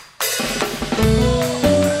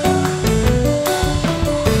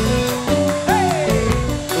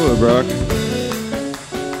Brock.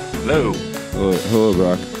 Hello. Hello,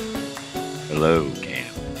 Brock. Hello,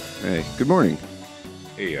 Cam. Hey, good morning.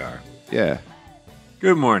 Here you are. Yeah.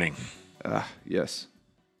 Good morning. Yes.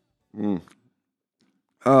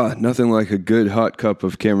 Nothing like a good hot cup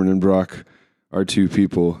of Cameron and Brock, our two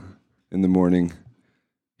people in the morning.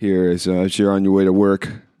 Here as you're on your way to work.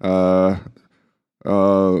 I'm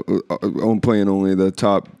playing only the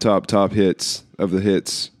top hits of the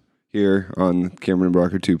hits here on Cameron and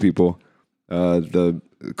Brock are two people. The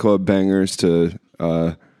club bangers to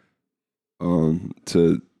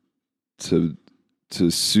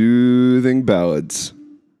soothing ballads.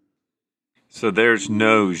 So there's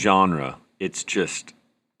no genre. It's just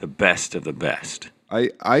the best of the best.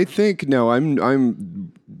 I think no.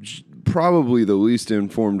 I'm probably the least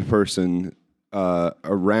informed person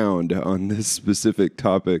around on this specific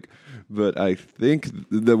topic, but I think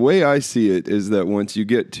the way I see it is that once you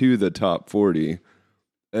get to the top 40,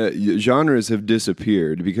 genres have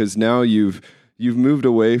disappeared because now you've moved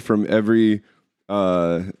away from every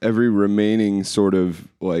remaining sort of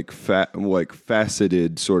like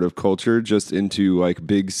faceted sort of culture just into like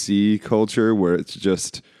big C culture where it's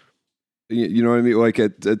just, you know what I mean? Like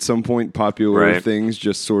at some point popular things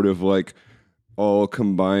just sort of like all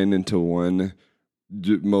combine into one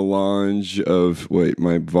melange of, wait,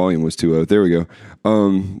 my volume was too low. There we go.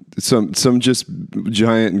 Some just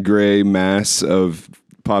giant gray mass of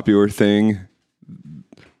popular thing.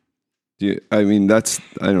 I mean, I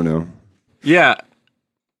don't know. Yeah,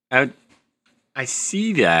 I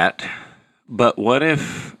see that, but what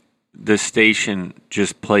if the station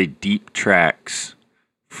just played deep tracks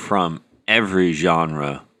from every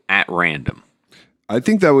genre at random? I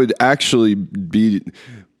think that would actually be,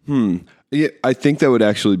 yeah, I think that would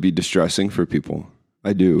actually be distressing for people.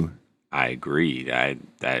 I do. I agree. I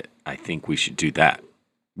think we should do that.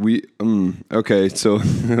 Okay, so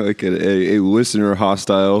like a listener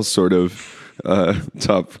hostile sort of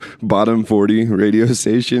bottom 40 radio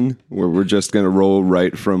station where we're just gonna roll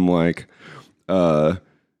right from like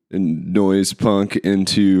noise punk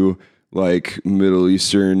into like Middle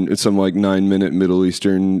Eastern, some like 9-minute Middle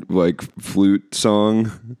Eastern like flute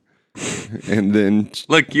song, and then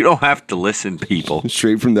look, you don't have to listen, people.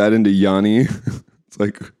 Straight from that into Yanni. It's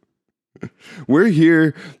like we're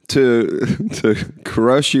here to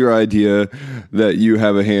crush your idea that you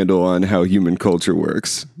have a handle on how human culture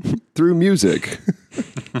works through music.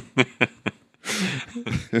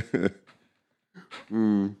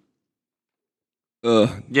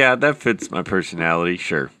 Yeah, that fits my personality,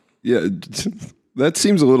 sure. Yeah, that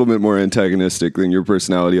seems a little bit more antagonistic than your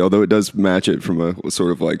personality, although it does match it from a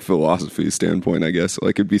sort of like philosophy standpoint, I guess.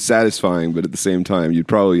 Like it'd be satisfying, but at the same time, you'd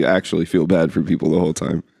probably actually feel bad for people the whole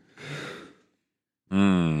time.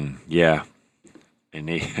 Yeah.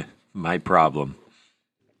 And my problem.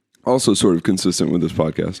 Also sort of consistent with this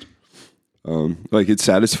podcast. Like it's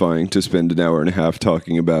satisfying to spend an hour and a half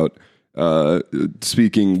talking about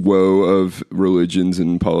speaking woe of religions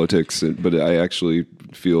and politics, but I actually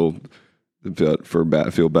feel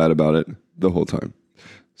bad about it the whole time.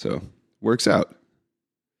 So works out.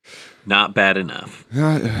 Not bad enough.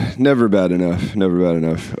 Never bad enough. Never bad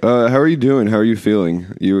enough. How are you doing? How are you feeling?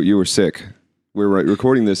 You were sick. We're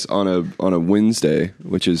recording this on a Wednesday,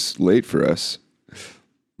 which is late for us.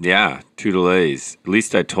 Yeah, 2 delays. At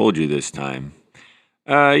least I told you this time.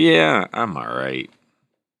 Yeah, I'm all right.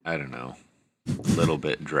 I don't know. A little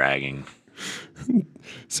bit dragging.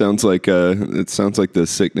 Sounds like the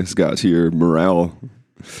sickness got to your morale.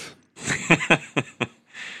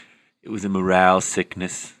 It was a morale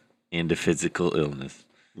sickness and a physical illness.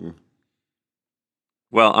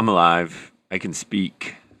 Well, I'm alive. I can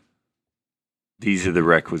speak. These are the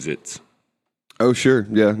requisites. Oh, sure.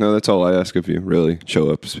 Yeah, no, that's all I ask of you, really. Show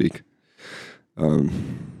up, speak.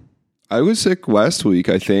 I was sick last week,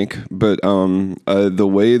 I think, but the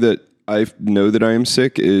way that I know that I am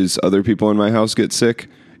sick is other people in my house get sick,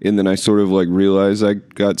 and then I sort of like realize I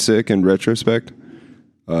got sick in retrospect.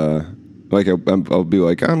 Like I'll be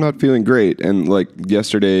like, I'm not feeling great, and like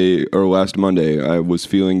yesterday or last Monday, I was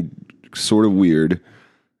feeling sort of weird,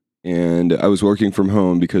 and I was working from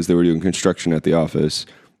home because they were doing construction at the office,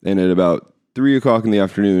 and at about 3:00 in the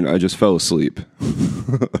afternoon, I just fell asleep.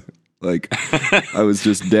 Like I was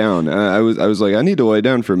just down. I was like, I need to lie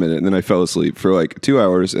down for a minute, and then I fell asleep for like 2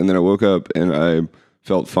 hours, and then I woke up and I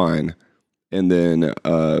felt fine. And then,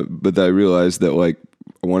 but I realized that like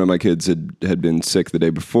one of my kids had been sick the day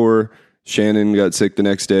before. Shannon got sick the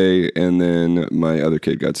next day, and then my other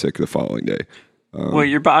kid got sick the following day. Well,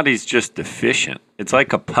 your body's just deficient. It's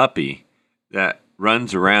like a puppy that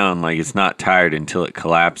runs around like it's not tired until it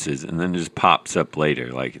collapses and then just pops up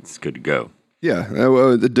later like it's good to go. Yeah,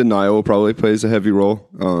 the denial probably plays a heavy role.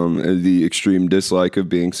 The extreme dislike of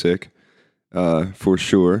being sick, for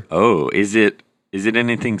sure. Oh, is it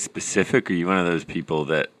anything specific? Are you one of those people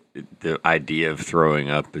that the idea of throwing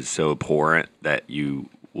up is so abhorrent that you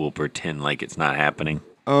will pretend like it's not happening?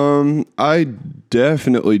 I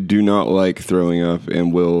definitely do not like throwing up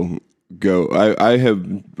and will go. I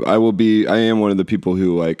am one of the people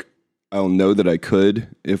who like, I'll know that I could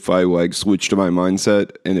if I like switch to my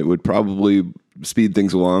mindset, and it would probably speed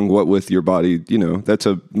things along. What with your body, that's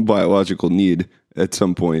a biological need at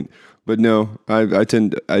some point. But no, I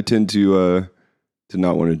tend to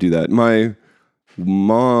not want to do that. My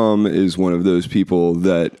mom is one of those people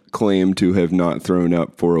that claim to have not thrown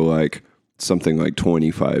up for like something like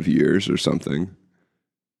 25 years or something,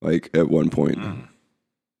 like at one point.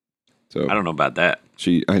 So I don't know about that.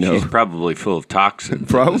 I know. She's probably full of toxins.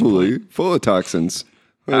 Probably full of toxins.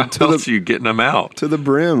 How else are you getting them out? To the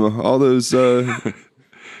brim. All those. Does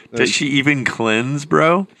she even cleanse,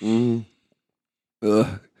 bro? You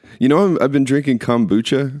know, I've been drinking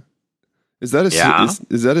kombucha. Is that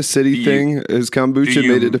is that a city thing? Has kombucha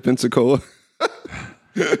made it to Pensacola?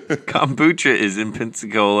 Kombucha is in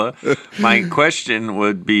Pensacola. My question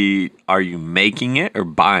would be, are you making it or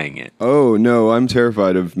buying it? Oh, no, I'm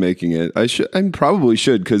terrified of making it. I probably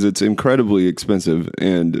should, because it's incredibly expensive,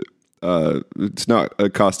 and it's not a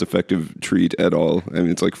cost-effective treat at all. I mean,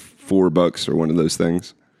 it's like $4 or one of those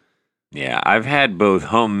things. Yeah, I've had both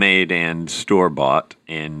homemade and store-bought,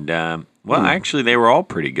 and, actually, they were all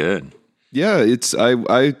pretty good. Yeah,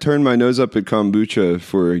 I turned my nose up at kombucha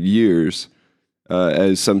for years.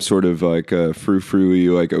 As some sort of like frou-frou-y,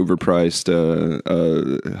 like overpriced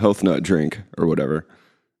health nut drink or whatever.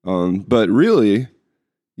 But really,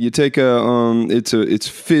 you take it's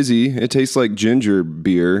fizzy. It tastes like ginger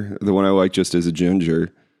beer, the one I like just as a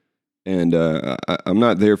ginger. And I'm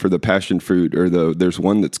not there for the passion fruit or there's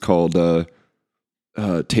one that's called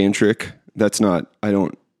tantric. That's not. I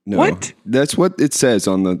don't know. What? That's what it says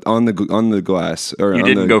on the glass. Or you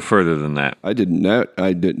didn't go further than that. I didn't.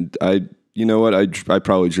 I didn't. You know what? I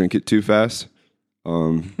probably drink it too fast.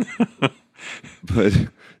 But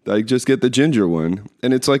I just get the ginger one.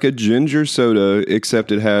 And it's like a ginger soda,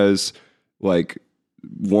 except it has like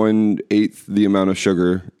 1/8 the amount of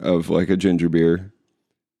sugar of like a ginger beer.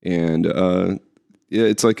 And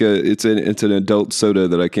it's like it's an adult soda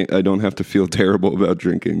that I don't have to feel terrible about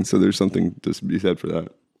drinking. So there's something to be said for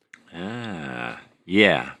that.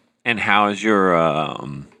 Yeah. And how is your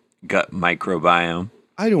gut microbiome?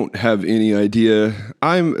 I don't have any idea.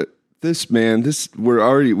 We're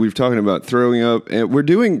talking about throwing up, and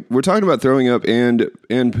we're talking about throwing up and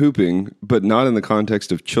pooping, but not in the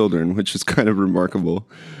context of children, which is kind of remarkable.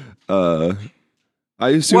 I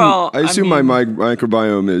assume my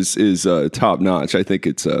microbiome is top notch. I think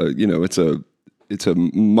it's it's a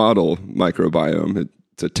model microbiome.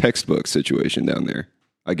 It's a textbook situation down there,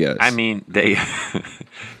 I guess. I mean, they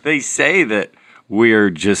say that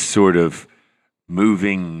we're just sort of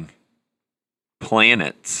moving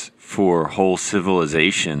planets for whole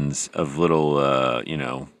civilizations of little,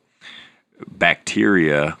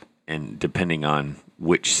 bacteria, and depending on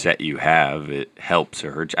which set you have, it helps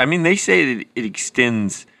or hurts. I mean, they say that it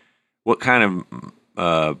extends what kind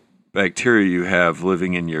of bacteria you have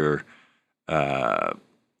living in your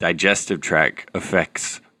digestive tract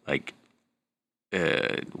affects, like,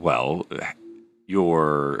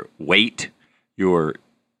 your weight, your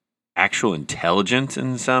actual intelligence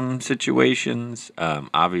in some situations,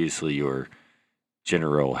 obviously your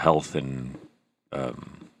general health and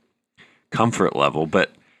comfort level.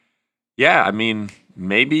 But yeah, I mean,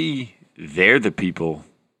 maybe they're the people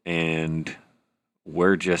and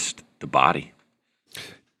we're just the body.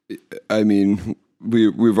 I mean,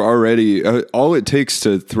 we've already all it takes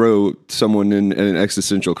to throw someone in an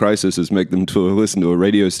existential crisis is make them to listen to a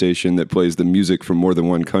radio station that plays the music from more than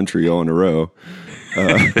one country all in a row.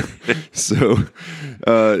 I've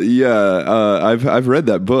read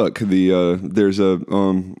that book. There's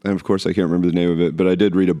and of course I can't remember the name of it, but I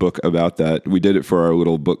did read a book about that. We did it for our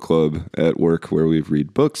little book club at work where we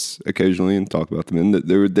read books occasionally and talk about them. And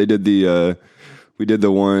we did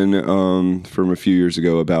the one from a few years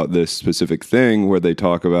ago about this specific thing where they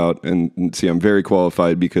talk about, and see, I'm very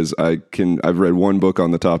qualified because I've read one book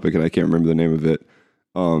on the topic and I can't remember the name of it.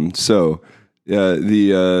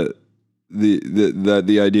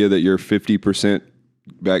 The idea that you're 50%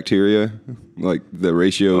 bacteria, like the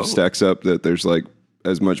ratio stacks up, that there's like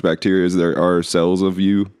as much bacteria as there are cells of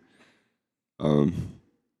you.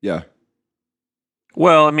 Yeah.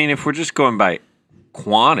 Well, I mean, if we're just going by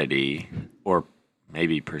quantity or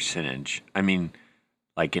maybe percentage, I mean,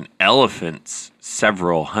 like an elephant's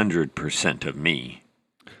several 100% of me,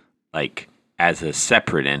 like as a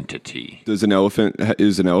separate entity. Is an elephant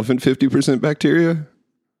 50% bacteria?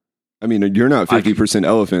 I mean, you're not 50%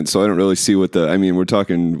 elephant, so I don't really see what we're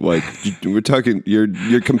talking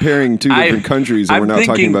you're comparing two different countries, and we're not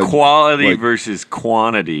talking about quality versus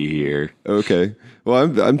quantity here. Okay.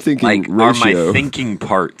 Well, I'm thinking like, ratio. Are my thinking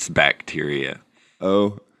parts bacteria?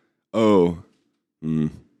 I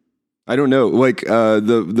don't know. Like,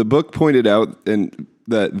 the book pointed out, and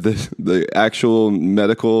that the actual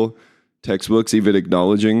medical textbooks even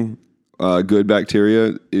acknowledging good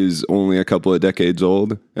bacteria is only a couple of decades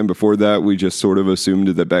old, and before that, we just sort of assumed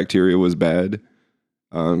that bacteria was bad.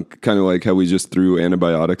 Kind of like how we just threw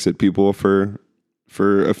antibiotics at people for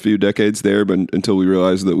a few decades there, but until we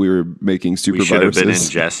realized that we were making super viruses. We should have been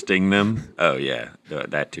ingesting them. Oh yeah,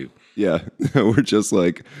 that too. Yeah, we're just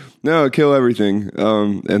like, no, kill everything,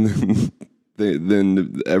 and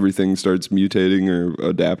then everything starts mutating or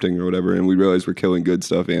adapting or whatever, and we realize we're killing good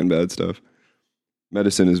stuff and bad stuff.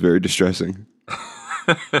 Medicine is very distressing.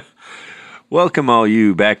 Welcome, all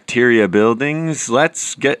you bacteria buildings.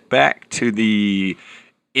 Let's get back to the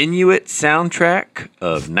Inuit soundtrack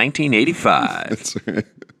of 1985. That's right.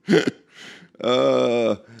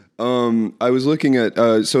 I was looking at.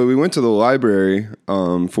 So we went to the library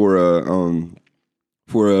for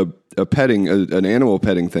a petting, an animal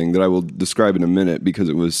petting thing that I will describe in a minute because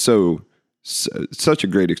it was such a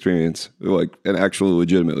great experience, like an actual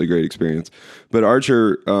legitimately great experience. But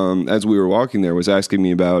Archer, as we were walking there, was asking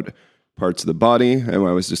me about parts of the body, and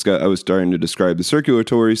I was starting to describe the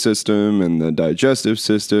circulatory system and the digestive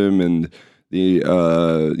system and the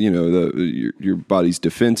your body's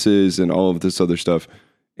defenses and all of this other stuff.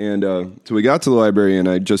 And so we got to the library, and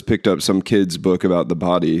I just picked up some kid's book about the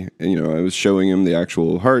body, and I was showing him the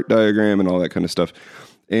actual heart diagram and all that kind of stuff.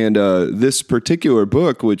 And this particular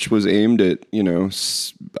book, which was aimed at, 8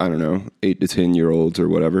 to 10-year-olds or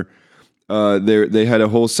whatever, they had a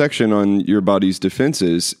whole section on your body's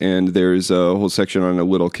defenses, and there's a whole section on a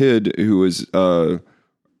little kid who was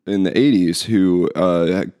in the 80s who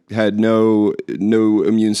had no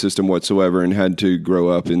immune system whatsoever and had to grow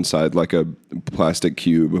up inside like a plastic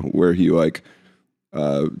cube where he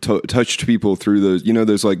touched people through those,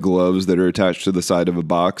 those like gloves that are attached to the side of a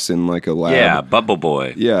box in like a lab. Yeah, Bubble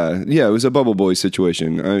Boy. Yeah, it was a Bubble Boy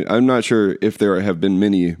situation. I'm not sure if there have been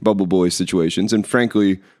many Bubble Boy situations. And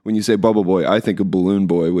frankly, when you say Bubble Boy, I think of Balloon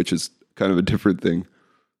Boy, which is kind of a different thing.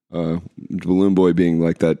 Balloon Boy being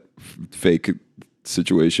like that fake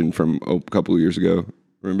situation from a couple of years ago.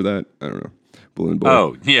 Remember that? I don't know. Balloon Boy.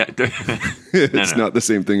 Oh, yeah. It's not the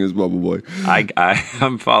same thing as Bubble Boy.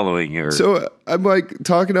 I'm following your... So I'm like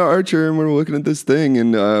talking to Archer, and we're looking at this thing,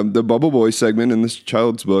 and the Bubble Boy segment in this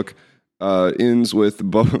child's book ends with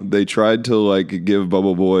they tried to like give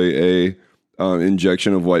Bubble Boy a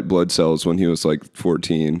injection of white blood cells when he was like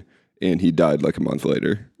 14, and he died like a month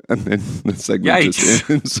later. And then the segment just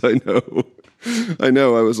ends. I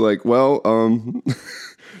know. I was like, well,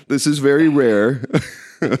 this is very rare.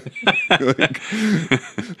 Like,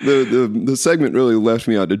 the segment really left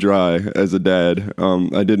me out to dry as a dad.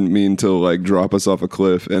 I didn't mean to like drop us off a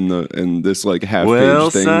cliff, and this like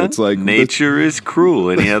half-page thing son, that's like nature is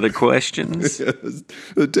cruel. Any other questions? Yes,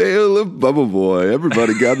 the tale of Bubble Boy.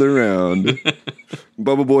 Everybody gather around.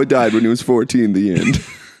 Bubble Boy died when he was 14. The end.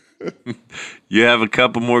 You have a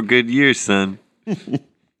couple more good years, son.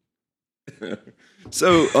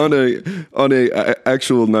 So on a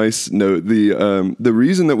actual nice note, the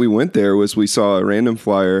reason that we went there was we saw a random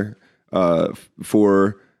flyer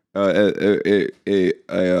for a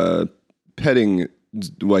petting,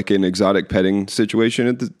 like an exotic petting situation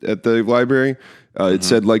at the library. It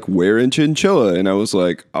said like wear a chinchilla, and I was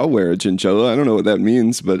like, I'll wear a chinchilla. I don't know what that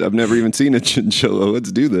means, but I've never even seen a chinchilla.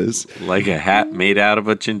 Let's do this. Like a hat made out of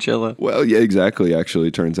a chinchilla? Well, yeah, exactly. Actually,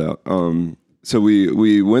 it turns out. So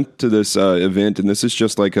we went to this event, and this is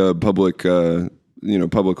just like a public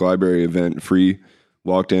library event, free.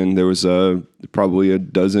 Walked in, there was probably a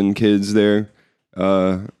dozen kids there,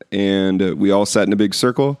 and we all sat in a big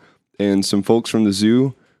circle. And some folks from the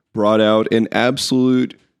zoo brought out an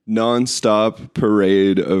absolute nonstop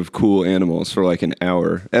parade of cool animals for like an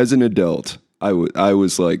hour. As an adult, I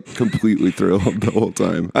was like completely thrilled the whole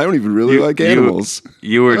time. I don't even really like animals.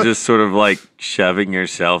 You were just sort of like shoving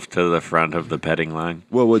yourself to the front of the petting line.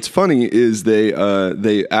 Well, what's funny is they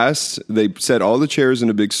set all the chairs in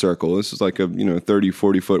a big circle. This is like a 30,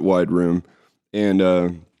 40 foot wide room.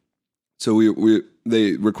 And so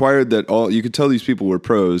they required that you could tell these people were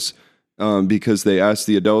pros because they asked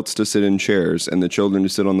the adults to sit in chairs and the children to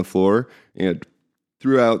sit on the floor. And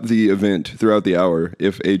throughout the event, throughout the hour,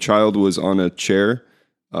 if a child was on a chair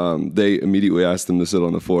they immediately asked them to sit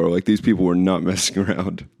on the floor. Like, these people were not messing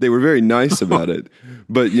around. They were very nice about it.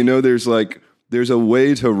 But, there's a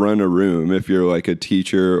way to run a room if you're like a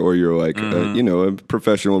teacher or you're like, a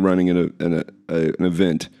professional running an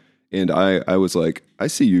event. And I was like, I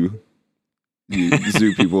see you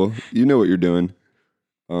zoo people. You know what you're doing.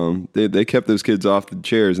 They kept those kids off the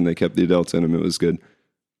chairs and they kept the adults in them. It was good.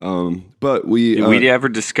 But did we ever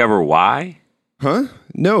discover why? Huh?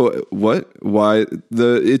 No. What? Why?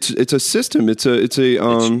 It's a system. It's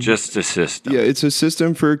just a system. Yeah, it's a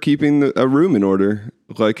system for keeping a room in order.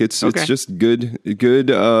 Like it's just good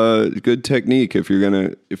technique. If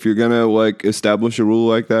you're gonna like establish a rule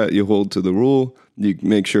like that, you hold to the rule. You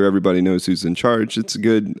make sure everybody knows who's in charge. It's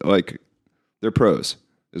good. Like, they're pros,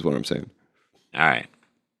 is what I'm saying. All right.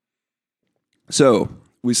 So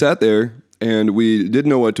we sat there and we didn't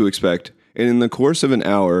know what to expect. And in the course of an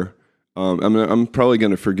hour, I'm probably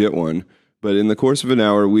going to forget one, but in the course of an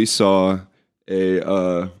hour, we saw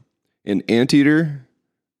an anteater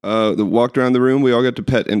that walked around the room. We all got to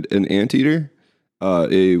pet an anteater. A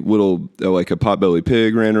little, like a potbelly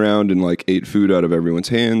pig ran around and like ate food out of everyone's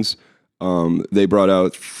hands. They brought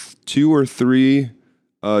out 2 or 3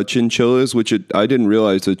 chinchillas, which I didn't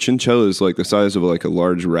realize a chinchilla is like the size of like a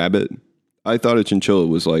large rabbit. I thought a chinchilla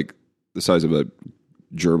was like the size of a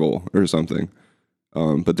gerbil or something.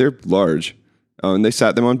 But they're large. And they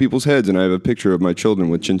sat them on people's heads, and I have a picture of my children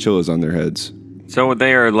with chinchillas on their heads. So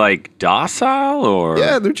they are like docile, or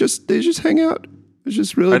yeah, they just hang out. It's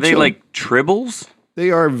just really. Are they like tribbles?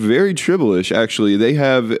 They are very tribble-ish, actually. They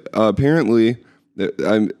have apparently the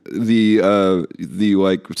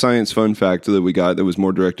like science fun fact that we got that was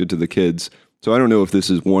more directed to the kids. So I don't know if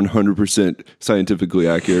this is 100% scientifically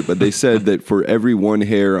accurate, but they said that for every one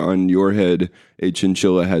hair on your head, a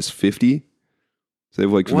chinchilla has 50. So they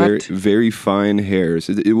have like very, very fine hairs.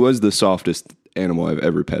 It was the softest animal I've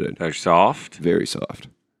ever petted. They're soft? Very soft.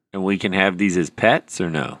 And we can have these as pets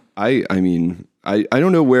or no? I mean, I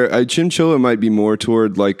don't know where a chinchilla might be more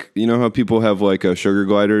toward like, you know how people have like sugar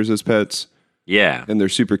gliders as pets? Yeah. And they're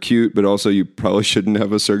super cute, but also you probably shouldn't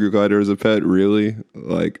have a sugar glider as a pet, really.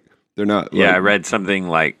 Like, they're not. Yeah, I read something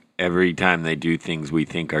like every time they do things we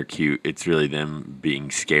think are cute, it's really them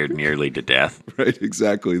being scared nearly to death. Right,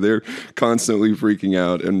 exactly. They're constantly freaking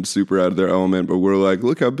out and super out of their element, but we're like,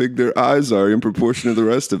 look how big their eyes are in proportion to the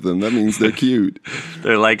rest of them. That means they're cute.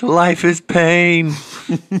 They're like, life is pain.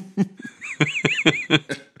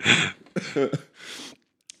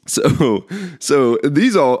 So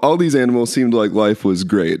these all these animals seemed like life was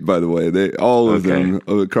great. By the way, all of them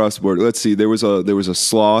across the board. Let's see. There was a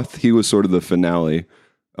sloth. He was sort of the finale.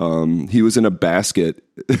 He was in a basket.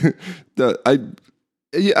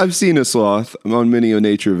 I've seen a sloth on many a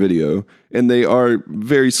nature video, and they are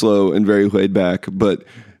very slow and very laid back. But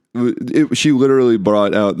she literally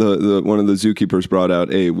brought out one of the zookeepers brought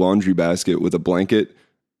out a laundry basket with a blanket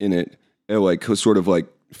in it, and like sort of like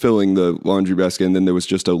filling the laundry basket, and then there was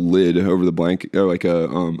just a lid over the blanket, or like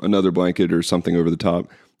another blanket or something over the top.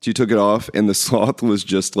 She took it off, and the sloth was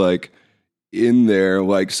just like in there,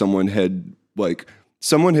 like someone had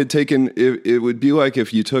taken. It would be like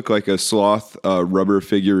if you took like a sloth rubber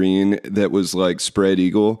figurine that was like spread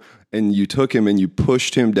eagle, and you took him and you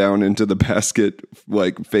pushed him down into the basket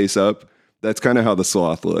like face up. That's kind of how the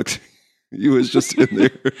sloth looked. He was just in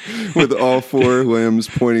there with all 4 limbs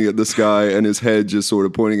pointing at the sky and his head just sort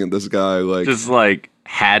of pointing at the sky. Like, just like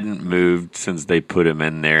hadn't moved since they put him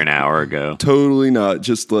in there an hour ago. Totally not.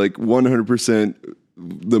 Just like 100%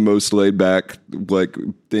 the most laid back like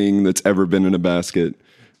thing that's ever been in a basket.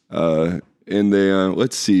 And they,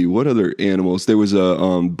 let's see, what other animals? There was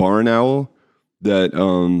a barn owl that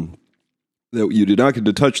you did not get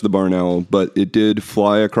to touch the barn owl, but it did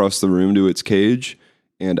fly across the room to its cage.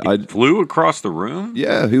 And I flew across the room?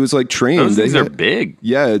 Yeah, he was like trained. Those things are big.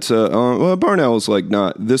 Yeah, it's a barn owl's like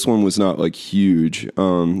not. This one was not like huge.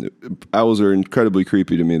 Owls are incredibly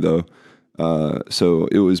creepy to me though, so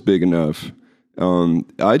it was big enough.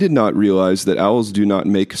 I did not realize that owls do not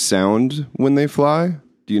make sound when they fly.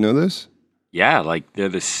 Do you know this? Yeah, like they're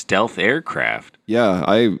the stealth aircraft. Yeah,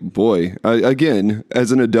 again,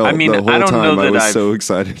 as an adult, the whole time I was so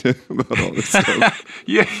excited about all this stuff.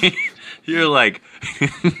 Yeah. You're like,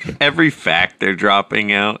 every fact they're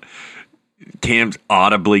dropping out, Cam's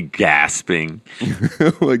audibly gasping.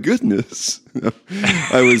 Oh my goodness!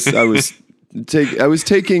 I was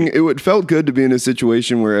taking. It felt good to be in a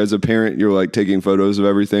situation where, as a parent, you're like taking photos of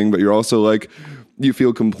everything, but you're also like, you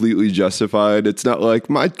feel completely justified. It's not like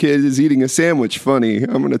my kid is eating a sandwich. Funny,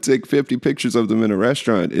 I'm going to take 50 pictures of them in a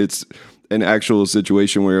restaurant. It's an actual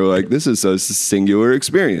situation where you're like, this is a singular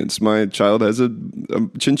experience. My child has a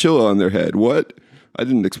chinchilla on their head. What? I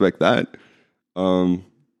didn't expect that.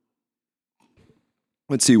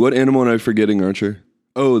 Let's see, what animal am I forgetting, Archer?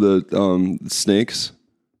 Oh, the snakes.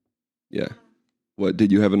 Yeah. What,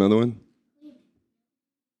 did you have another one?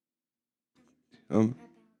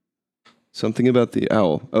 Something about the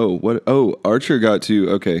owl. Oh, what? Oh, Archer got to.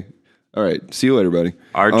 Okay. All right. See you later, buddy.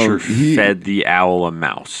 Archer fed the owl a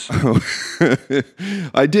mouse.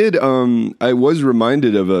 I did. I was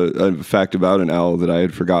reminded of a fact about an owl that I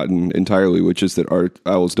had forgotten entirely, which is that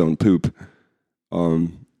owls don't poop.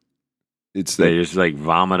 It's that They just like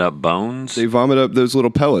vomit up bones. they vomit up those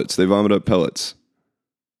little pellets. They vomit up pellets.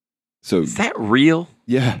 So Is that real?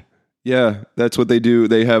 yeah, that's what they do.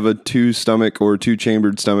 They have a 2-stomach or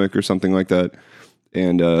 2-chambered stomach or something like that,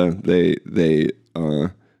 and they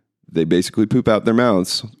basically poop out their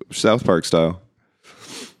mouths, South Park style.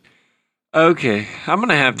 Okay, I'm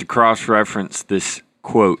gonna have to cross-reference this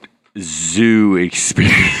quote zoo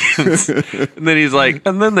experience. And then he's like,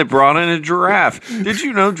 and then they brought in a giraffe. Did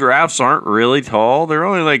you know giraffes aren't really tall? They're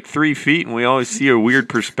only like 3 feet, and we always see a weird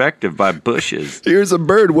perspective by bushes. Here's a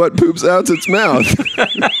bird. What poops out its mouth?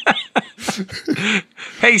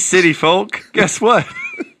 Hey, city folk, guess what?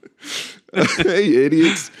 Hey,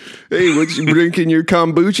 idiots! Hey, what you drinking your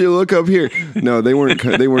kombucha? Look up here. No, they weren't.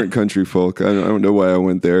 They weren't country folk. I don't know why I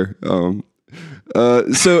went there.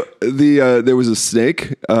 So there was a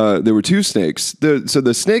snake. There were 2 snakes. So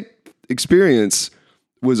the snake experience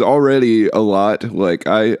was already a lot. Like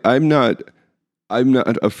I'm not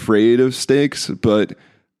afraid of snakes, but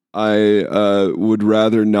I would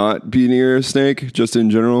rather not be near a snake. Just in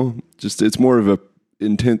general, it's more of a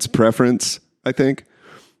intense preference, I think.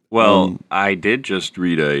 Well, I did just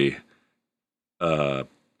read a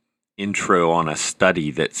intro on a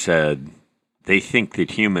study that said they think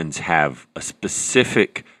that humans have a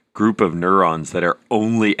specific group of neurons that are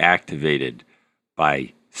only activated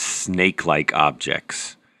by snake-like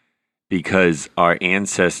objects because our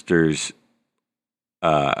ancestors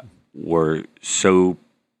were so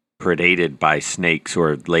predated by snakes,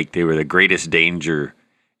 or like they were the greatest danger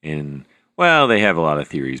in, well, they have a lot of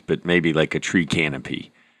theories, but maybe like a tree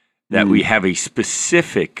canopy, that we have a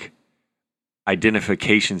specific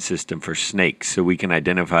identification system for snakes so we can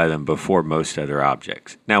identify them before most other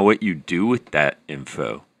objects. Now, what you do with that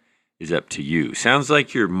info is up to you. Sounds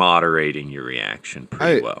like you're moderating your reaction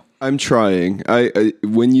pretty well. I'm trying. I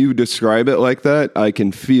when you describe it like that, I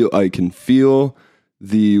can feel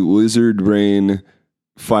the lizard brain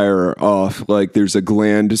fire off. Like there's a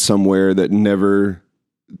gland somewhere that never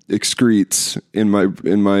excretes in my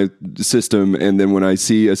system, and then when I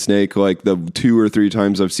see a snake, like the 2 or 3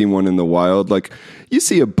 times I've seen one in the wild, like you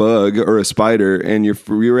see a bug or a spider and your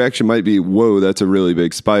reaction might be, whoa, that's a really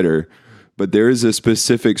big spider, but there is a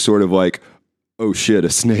specific sort of like, oh shit, a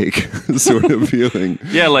snake sort of feeling.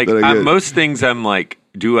 Yeah, like most things I'm like,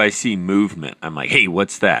 do I see movement? I'm like, hey,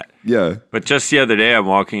 what's that? Yeah. But just the other day I'm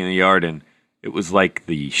walking in the yard and it was like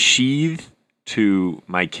the sheath to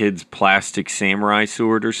my kid's plastic samurai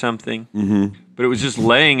sword or something. Mm-hmm. But it was just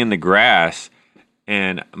laying in the grass,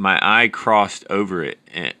 and my eye crossed over it,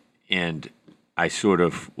 and I sort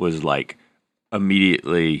of was like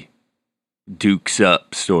immediately dukes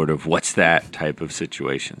up, sort of, what's that type of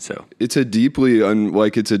situation. So it's a deeply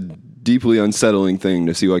unsettling thing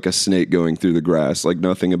to see like a snake going through the grass. Like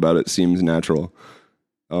nothing about it seems natural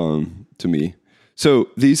to me. So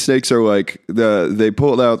these snakes are like they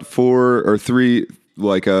pulled out 4 or 3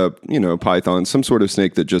 like pythons, some sort of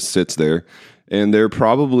snake that just sits there, and they're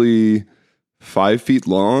probably 5 feet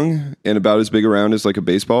long and about as big around as like a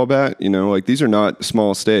baseball bat. Like these are not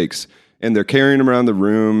small snakes, and they're carrying them around the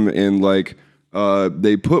room, and like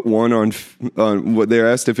they put one on what they're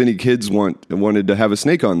asked if any kids wanted to have a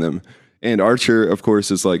snake on them. And Archer, of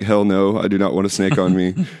course, is like, hell no, I do not want a snake on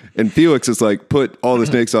me. And Felix is like, put all the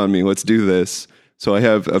snakes on me. Let's do this. So I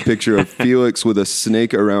have a picture of Felix with a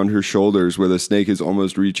snake around her shoulders where the snake is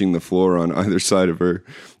almost reaching the floor on either side of her.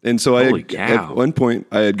 And so at one point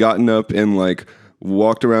I had gotten up and like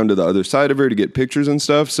walked around to the other side of her to get pictures and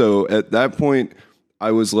stuff. So at that point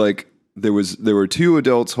I was like, there were 2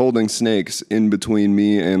 adults holding snakes in between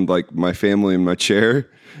me and like my family in my chair.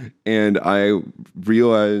 And I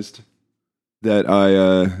realized that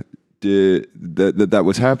that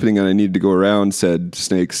was happening and I needed to go around said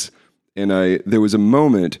snakes. And there was a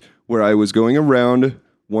moment where I was going around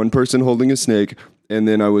one person holding a snake, and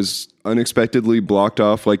then I was unexpectedly blocked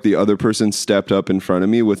off, like the other person stepped up in front of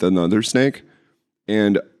me with another snake.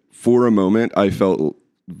 And for a moment, I felt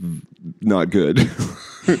not good.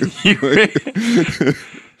 This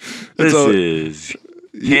is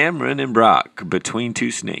Cameron and Brock between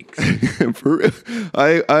 2 snakes. For real.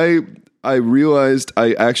 I realized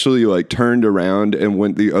I actually like turned around and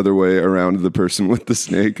went the other way around the person with the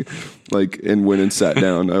snake, like, and went and sat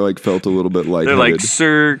down. I like felt a little bit lightheaded. They're like,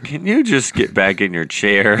 "Sir, can you just get back in your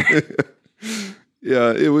chair?"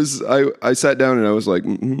 Yeah, it was. I sat down and I was like,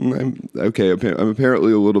 I'm okay. I'm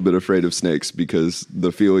apparently a little bit afraid of snakes because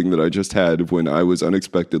the feeling that I just had when I was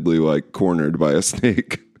unexpectedly like cornered by a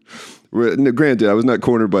snake. Granted, I was not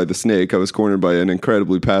cornered by the snake. I was cornered by an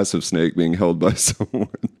incredibly passive snake being held by someone.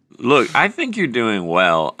 Look, I think you're doing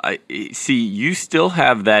well. I see you still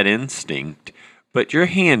have that instinct, but you're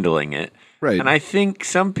handling it. Right. And I think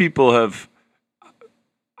some people have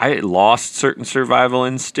lost certain survival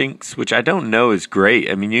instincts, which I don't know is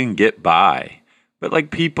great. I mean, you can get by. But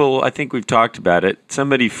like people, I think we've talked about it,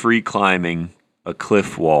 somebody free climbing a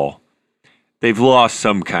cliff wall, they've lost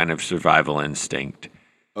some kind of survival instinct.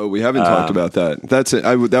 Oh, we haven't talked about that. That's it.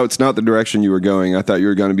 That's not the direction you were going. I thought you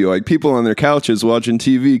were going to be like, people on their couches watching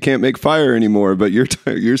TV can't make fire anymore. But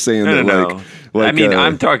you're saying No. I mean,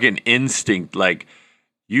 I'm talking instinct. Like,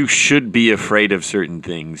 you should be afraid of certain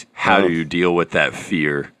things. How do you deal with that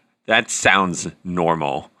fear? That sounds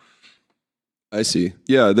normal. I see.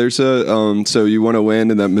 Yeah, there's a so you want to land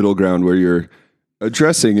in that middle ground where you're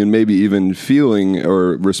addressing and maybe even feeling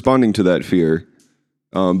or responding to that fear.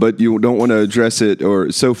 But you don't want to address it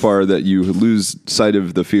or so far that you lose sight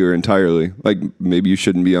of the fear entirely. Like maybe you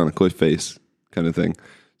shouldn't be on a cliff face kind of thing.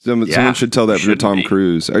 Someone should tell that to Tom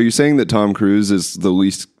Cruise. Are you saying that Tom Cruise is the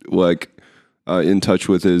least like in touch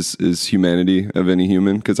with his humanity of any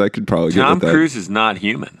human? Because I could probably get with that. Tom Cruise is not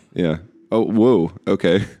human. Yeah. Oh, whoa.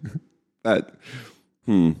 Okay.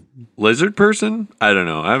 Lizard person? I don't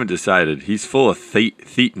know. I haven't decided. He's full of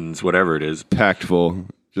thetans, whatever it is. Packed full.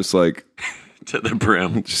 Just like... to the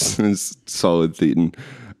brim. Just solid thetan.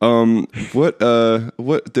 What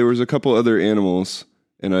there was a couple other animals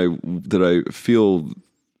and I would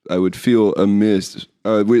feel amiss.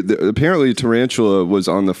 Apparently tarantula was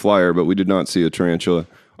on the flyer, but we did not see a tarantula.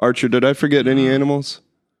 Archer, did I forget any animals?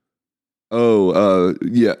 Oh,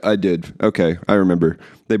 yeah, I did. Okay, I remember.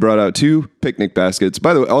 They brought out 2 picnic baskets.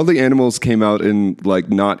 By the way, all the animals came out in like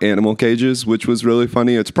not animal cages, which was really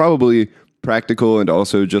funny. It's probably practical and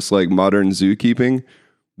also just like modern zookeeping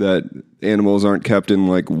that animals aren't kept in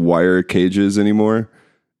like wire cages anymore.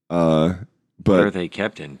 But what are they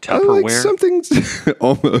kept in? Tupperware? Like something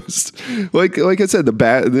almost like I said,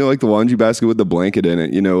 like the laundry basket with the blanket in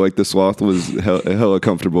it. You know, like the sloth was hella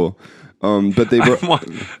comfortable. But they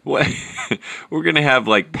we're gonna have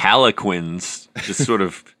like palanquins just sort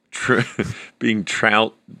of being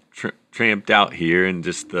tramped out here, and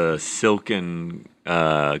just the silken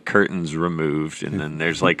curtains removed, and then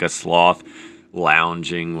there's like a sloth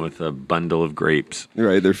lounging with a bundle of grapes.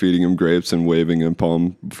 Right, they're feeding him grapes and waving a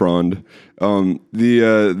palm frond. Early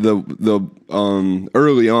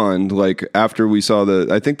on, like after we saw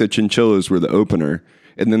I think the chinchillas were the opener,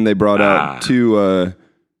 and then they brought out two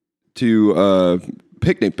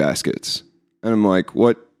picnic baskets, and I'm like,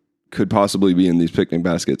 what could possibly be in these picnic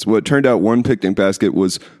baskets? Well, it turned out one picnic basket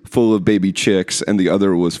was full of baby chicks, and the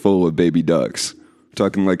other was full of baby ducks.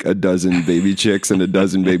 Talking like a dozen baby chicks and a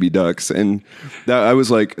dozen baby ducks, and that was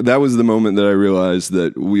the moment that I realized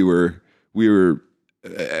that we were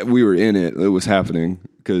in it. It was happening,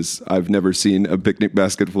 because I've never seen a picnic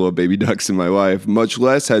basket full of baby ducks in my life, much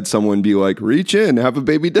less had someone be like, reach in, have a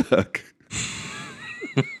baby duck.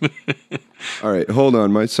 All right, hold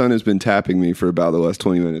on. My son has been tapping me for about the last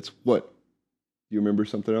 20 minutes. What? Do you remember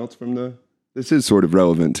something else from this is sort of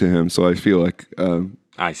relevant to him, so I feel like...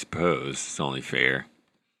 I suppose it's only fair.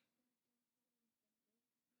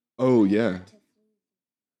 Oh, yeah.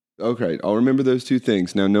 Okay, I'll remember those 2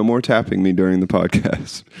 things. Now, no more tapping me during the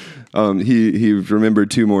podcast. He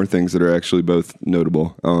remembered 2 more things that are actually both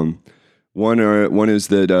notable. One is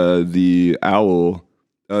that the owl...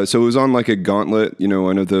 so it was on like a gauntlet, you know,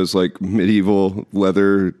 one of those like medieval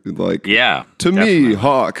leather, like, yeah, to definitely. Me,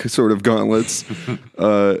 hawk sort of gauntlets.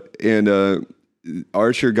 And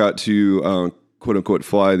Archer got to, quote unquote,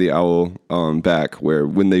 fly the owl back, where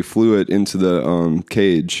when they flew it into the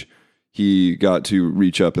cage, he got to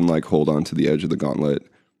reach up and like hold on to the edge of the gauntlet.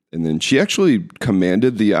 And then she actually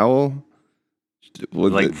commanded the owl.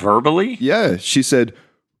 Like verbally? Yeah. She said,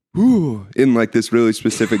 "Ooh," in like this really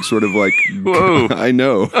specific sort of like, whoa. I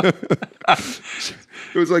know.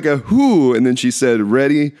 It was like a whoo, and then she said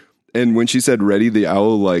ready, and when she said ready, the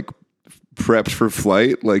owl like prepped for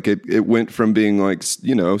flight. Like it went from being like,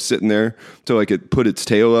 you know, sitting there to like it put its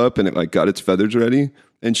tail up and it like got its feathers ready,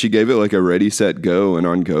 and she gave it like a ready, set, go, and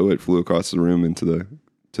on go it flew across the room into the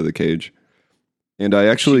cage. And I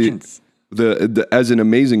actually as an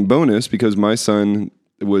amazing bonus, because my son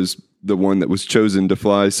was the one that was chosen to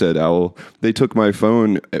fly said owl, they took my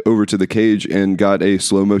phone over to the cage and got a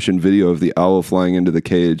slow motion video of the owl flying into the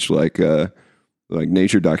cage, like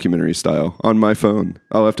nature documentary style, on my phone.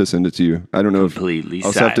 I'll have to send it to you. I don't know Completely if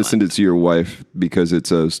I'll have to send it to your wife, because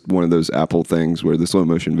it's one of those Apple things where the slow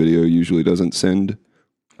motion video usually doesn't send.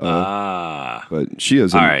 But she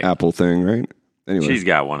has an Apple thing, right? Anyway, she's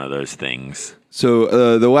got one of those things.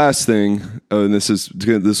 So the last thing, and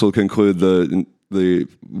this will conclude the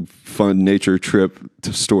fun nature trip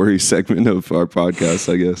to story segment of our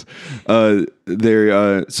podcast, I guess.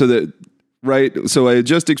 So I had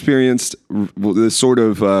just experienced this sort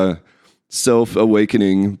of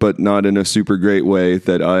self-awakening, but not in a super great way,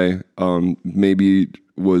 that I maybe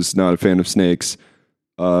was not a fan of snakes.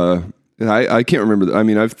 I can't remember.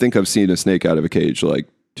 I think I've seen a snake out of a cage like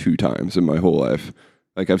 2 times in my whole life.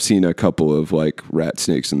 Like I've seen a couple of like rat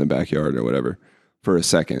snakes in the backyard or whatever for a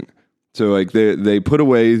second. So like they put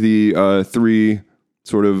away the 3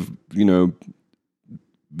 sort of,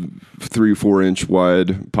 3-4 inch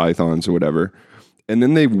wide pythons or whatever. And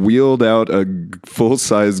then they wheeled out a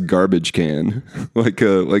full-size garbage can, like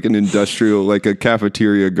an industrial, like a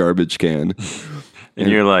cafeteria garbage can. And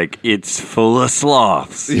you're like, it's full of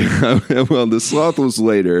sloths. Yeah, well, the sloth was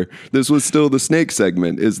later. This was still the snake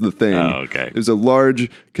segment is the thing. Oh, okay. It was a large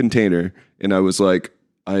container, and I was like,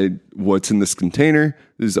 what's in this container?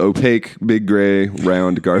 This opaque, big gray,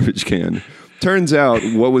 round garbage can. Turns out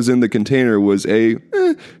what was in the container was a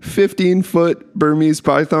 15-foot Burmese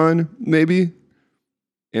python, maybe.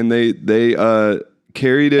 And they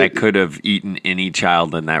carried it. That could have eaten any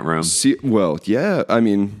child in that room. Well, yeah. I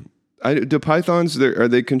mean, do pythons, are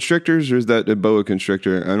they constrictors, or is that a boa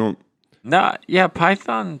constrictor? I don't. No, yeah,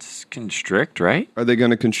 pythons constrict, right? Are they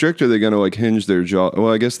going to constrict, or are they going to like hinge their jaw?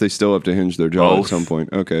 Well, I guess they still have to hinge their jaw Both. At some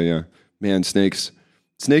point. Okay, yeah. Man, snakes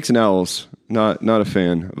and owls. Not a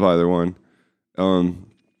fan of either one.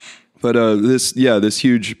 But this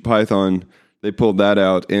huge python, they pulled that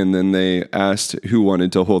out, and then they asked who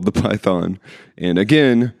wanted to hold the python. And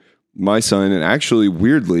again, my son, and actually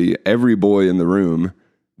weirdly, every boy in the room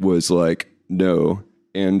was like, no.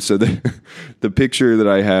 And so the picture that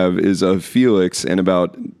I have is of Felix and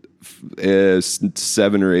about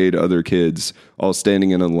 7 or 8 other kids all standing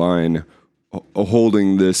in a line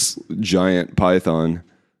holding this giant python.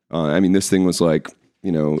 This thing was like,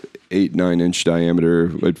 8-9 inch diameter.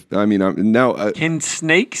 Can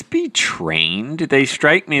snakes be trained? They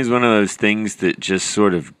strike me as one of those things that just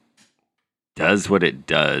sort of does what it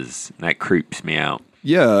does. That creeps me out.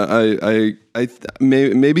 Yeah,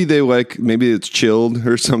 maybe it's chilled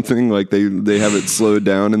or something. Like they have it slowed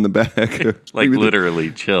down in the back, like literally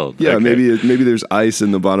chilled. Yeah, okay. maybe there's ice in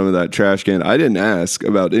the bottom of that trash can. I didn't ask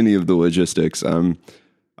about any of the logistics. I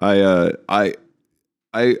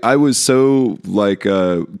was so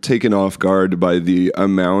taken off guard by the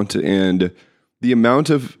amount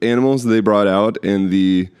of animals they brought out and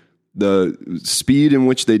the speed in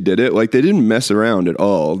which they did it. Like, they didn't mess around at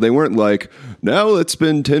all. They weren't like, now let's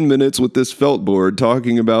spend 10 minutes with this felt board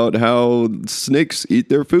talking about how snakes eat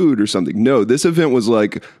their food or something. No, this event was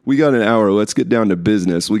like, we got an hour, let's get down to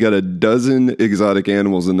business. We got a dozen exotic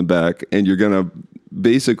animals in the back, and you're going to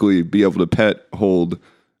basically be able to hold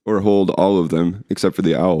all of them except for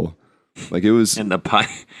the owl. Like, it was... And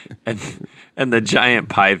and the giant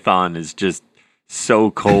python is just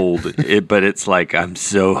so cold, but it's like, I'm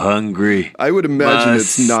so hungry. I would imagine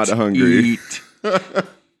it's not hungry.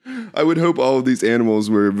 I would hope all of these animals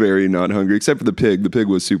were very not hungry, except for the pig. The pig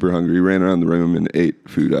was super hungry. He ran around the room and ate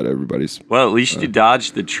food out of everybody's. Well, at least you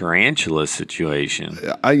dodged the tarantula situation.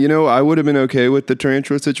 I would have been okay with the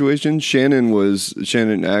tarantula situation.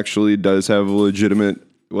 Shannon actually does have a legitimate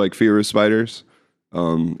fear of spiders.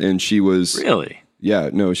 And she was... Really? Yeah,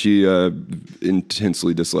 no, she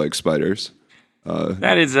intensely dislikes spiders.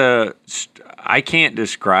 That is I can't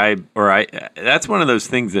describe, that's one of those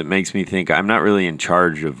things that makes me think I'm not really in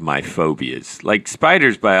charge of my phobias. Like,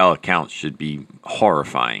 spiders, by all accounts, should be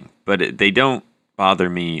horrifying, but they don't bother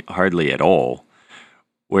me hardly at all.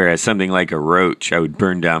 Whereas something like a roach, I would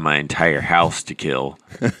burn down my entire house to kill.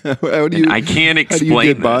 I can't explain this. How do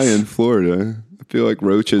you get by in Florida? I feel like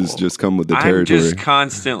roaches just come with the territory. I'm just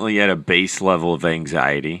constantly at a base level of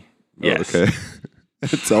anxiety. Yes. Okay.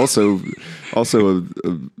 It's also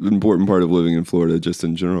an important part of living in Florida, just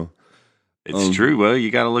in general. It's true. Well, you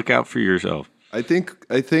got to look out for yourself. I think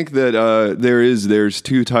that there's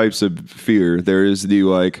 2 types of fear. There is the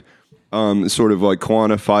sort of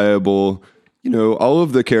quantifiable, all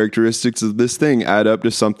of the characteristics of this thing add up to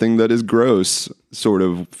something that is gross sort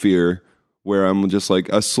of fear, where I'm just like,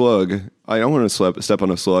 a slug. I don't want to step on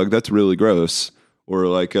a slug. That's really gross. Or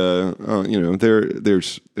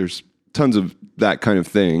there's tons of that kind of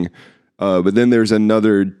thing. But then there's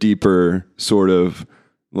another deeper sort of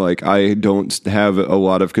like I don't have a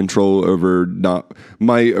lot of control over not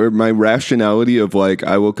my rationality of like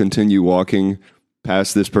I will continue walking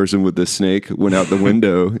past this person with this snake went out the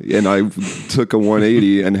window, and I took a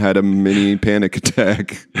 180 and had a mini panic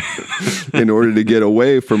attack in order to get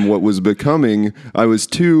away from what was becoming. I was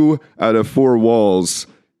 2 out of 4 walls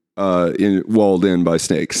walled in by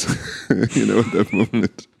snakes. At that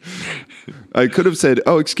moment. I could have said,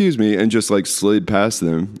 "Oh, excuse me," and just like slid past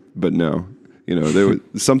them, but no. There was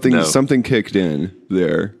something kicked in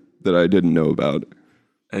there that I didn't know about.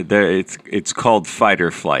 It's called fight or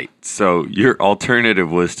flight. So your alternative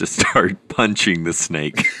was to start punching the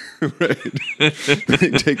snake. Right.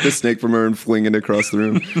 Take the snake from her and fling it across the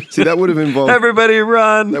room. See, that would have involved everybody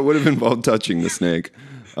run. That would have involved touching the snake,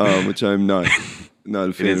 which I'm not a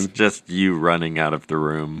fan It's of. just you running out of the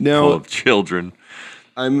room full of children.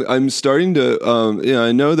 I'm starting to.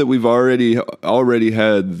 I know that we've already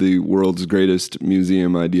had the world's greatest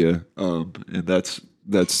museum idea.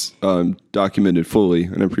 That's documented fully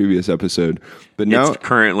in a previous episode. But now it's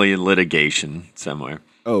currently in litigation somewhere.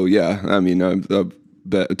 Oh yeah, I mean,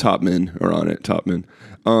 top men are on it. Top men.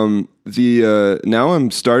 Now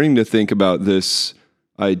I'm starting to think about this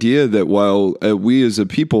idea that while we as a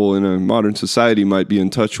people in a modern society might be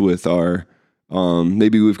in touch with our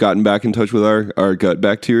maybe we've gotten back in touch with our gut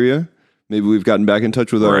bacteria. Maybe we've gotten back in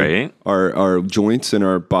touch with our joints and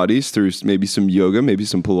our bodies through maybe some yoga, maybe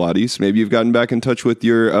some Pilates. Maybe you've gotten back in touch with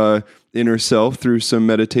your inner self through some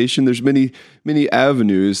meditation. There's many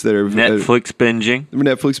avenues that are Netflix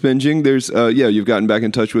binging. There's you've gotten back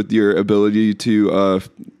in touch with your ability to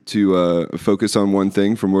focus on one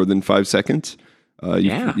thing for more than 5 seconds.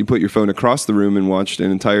 You put your phone across the room and watched an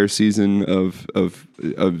entire season of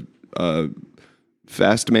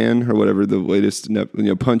Fast Man or whatever the latest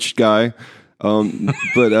Punch guy.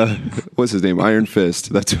 But what's his name? Iron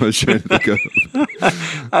Fist. That's what I was trying to think of.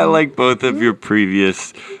 I like both of your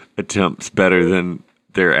previous attempts better than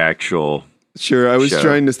their actual. Sure, I was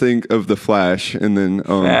trying to think of the Flash, and then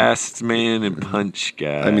Fast Man and Punch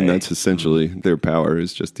guy. I mean, that's essentially their power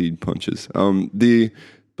is just he punches.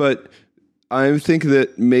 But I think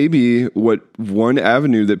that maybe one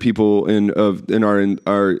avenue that people in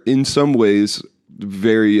our in some ways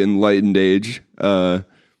very enlightened age. One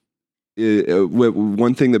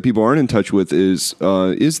thing that people aren't in touch with is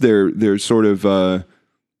their sort of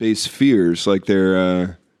base fears, like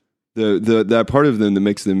their that part of them that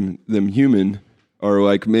makes them human, or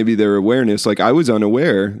like maybe their awareness. Like I was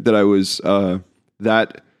unaware that I was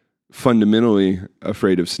that fundamentally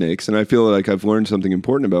afraid of snakes, and I feel like I've learned something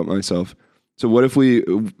important about myself. So what if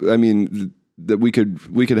that we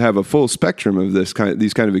could have a full spectrum of these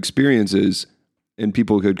kind of experiences, and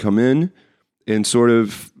people could come in and sort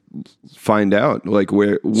of find out like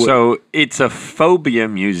so it's a phobia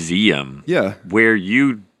museum. Yeah. Where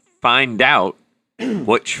you find out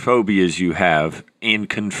which phobias you have and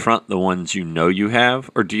confront the ones you know you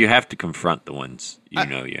have, or do you have to confront the ones you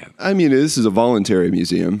know you have? I mean, this is a voluntary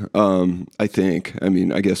museum. I think. I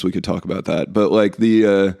mean, I guess we could talk about that, but like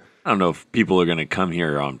I don't know if people are going to come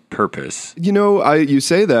here on purpose. You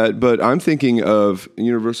say that, but I'm thinking of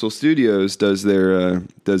Universal Studios does their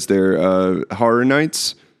horror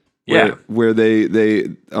nights. Where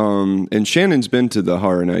they and Shannon's been to the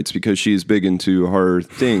horror nights because she's big into horror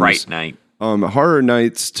things. Fright night. Horror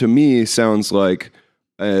nights to me sounds like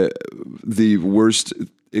the worst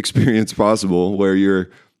experience possible, where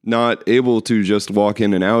you're not able to just walk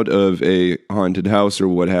in and out of a haunted house or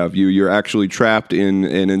what have you. You're actually trapped in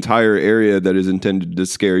an entire area that is intended to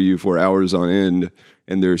scare you for hours on end,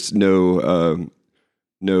 and there's no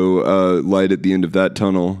light at the end of that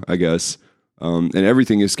tunnel, I guess. And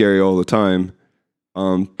everything is scary all the time.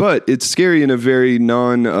 But it's scary in a very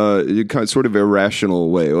sort of irrational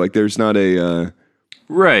way. Like there's not a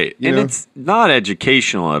right, and it's not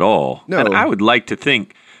educational at all. No, and I would like to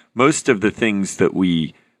think most of the things that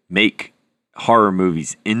we make horror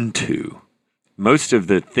movies into, most of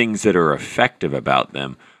the things that are effective about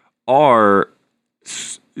them are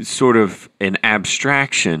sort of an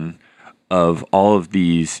abstraction of all of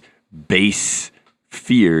these base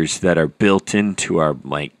fears that are built into our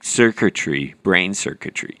brain circuitry.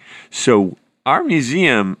 So our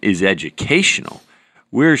museum is educational.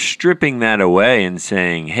 We're stripping that away and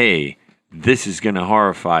saying, hey, this is going to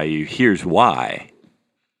horrify you. Here's why.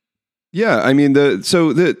 Yeah, I mean,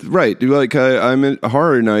 right. Like, I'm at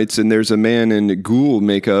Horror Nights, and there's a man in ghoul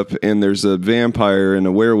makeup, and there's a vampire and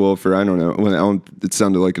a werewolf, or I don't know. It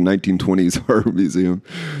sounded like a 1920s horror museum.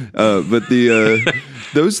 But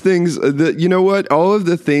those things, you know what? All of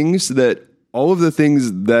the things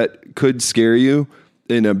that could scare you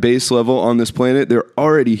in a base level on this planet, they're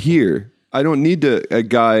already here. I don't need a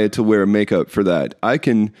guy to wear makeup for that. I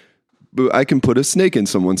can put a snake in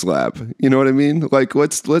someone's lap. You know what I mean? Like,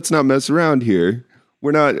 let's not mess around here.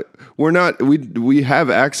 We have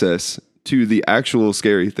access to the actual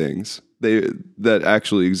scary things that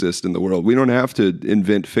actually exist in the world. We don't have to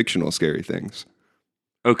invent fictional scary things.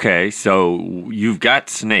 Okay, so you've got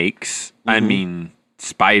snakes. Mm-hmm. I mean,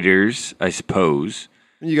 spiders, I suppose.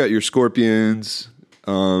 You got your scorpions.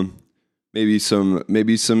 Maybe some.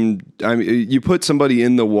 I mean, you put somebody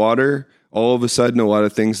in the water, all of a sudden, a lot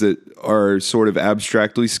of things that are sort of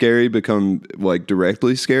abstractly scary become like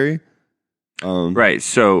directly scary. Right.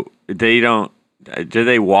 So they don't. Do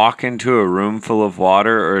they walk into a room full of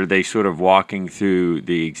water, or are they sort of walking through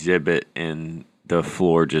the exhibit and the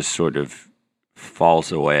floor just sort of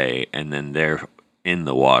falls away, and then they're in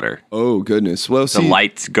the water? Oh goodness! Well, the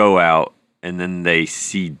lights go out, and then they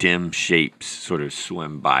see dim shapes sort of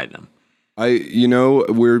swim by them.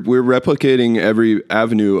 We're replicating every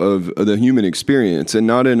avenue of the human experience, and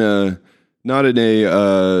not in a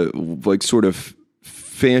like sort of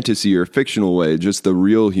fantasy or fictional way, just the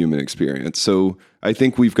real human experience. So I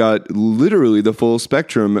think we've got literally the full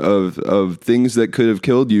spectrum of things that could have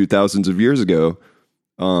killed you thousands of years ago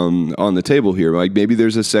on the table here. Like maybe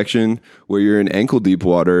there's a section where you're in ankle deep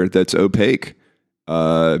water that's opaque.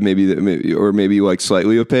 Maybe like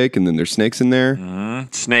slightly opaque, and then there's snakes in there.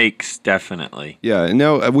 Snakes, definitely. Yeah, and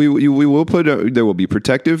now we will put there will be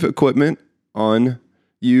protective equipment on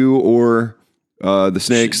you or the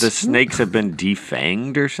snakes. The snakes have been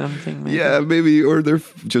defanged or something. Maybe? Yeah, maybe, or they're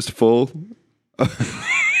just full.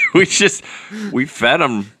 we fed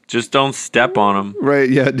them. Just don't step on them. Right?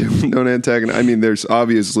 Yeah, don't antagonize. I mean, there's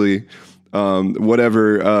obviously.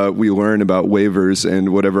 Whatever we learn about waivers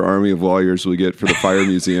and whatever army of lawyers we get for the fire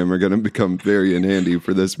museum are going to become very in handy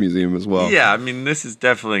for this museum as well. Yeah, I mean, this is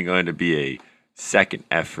definitely going to be a second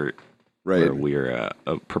effort, right? Where we're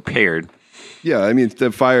prepared. Yeah, I mean,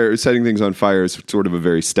 setting things on fire is sort of a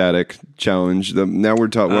very static challenge. Now we're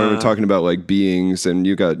talking about like beings, and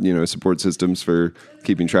you got support systems for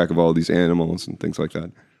keeping track of all these animals and things like that.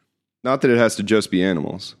 Not that it has to just be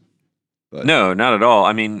animals. But. No, not at all.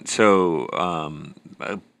 I mean, so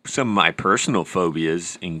some of my personal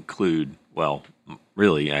phobias include, well,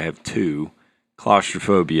 really, I have two: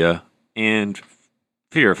 claustrophobia and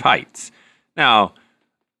fear of heights. Now,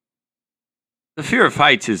 the fear of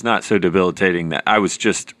heights is not so debilitating that I was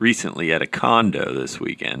just recently at a condo this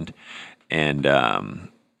weekend, and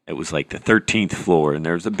it was like the 13th floor, and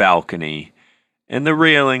there was a balcony, and the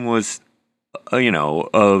railing was,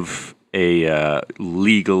 of a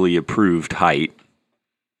legally approved height.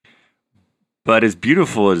 But as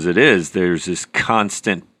beautiful as it is, there's this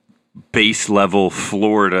constant base level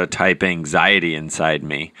Florida type anxiety inside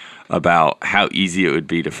me about how easy it would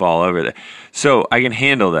be to fall over there. So I can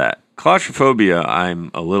handle that. Claustrophobia,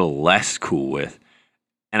 I'm a little less cool with.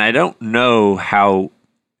 And I don't know how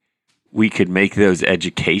we could make those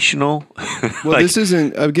educational. Well, this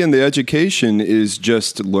isn't, again, the education is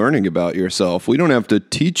just learning about yourself. We don't have to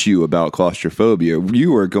teach you about claustrophobia.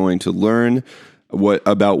 You are going to learn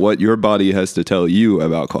about what your body has to tell you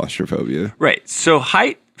about claustrophobia. Right. So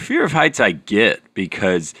fear of heights I get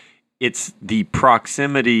because it's the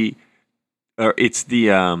proximity, or it's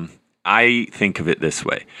the, I think of it this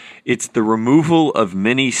way. It's the removal of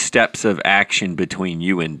many steps of action between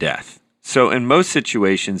you and death. So in most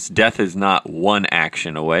situations, death is not one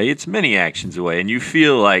action away, it's many actions away. And you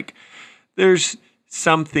feel like there's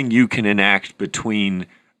something you can enact between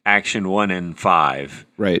action 1 and 5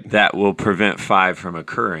 right, that will prevent 5 from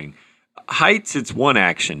occurring. Heights, it's one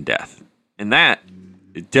action death. And that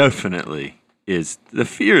definitely is the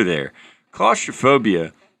fear there.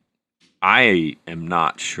 Claustrophobia, I am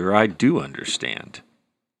not sure I do understand.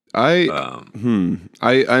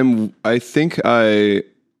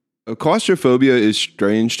 Claustrophobia is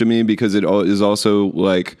strange to me because it is also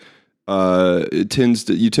like you tend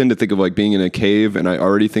to think of like being in a cave, and I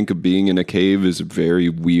already think of being in a cave is very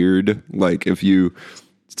weird. Like if you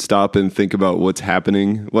stop and think about what's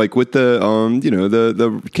happening, like with the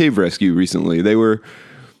the cave rescue recently, they were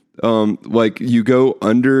like you go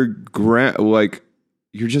underground, like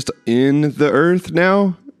you're just in the earth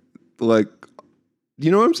now, like. You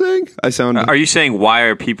know what I'm saying? Are you saying why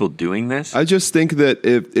are people doing this? I just think that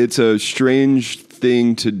it's a strange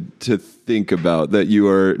thing to think about, that you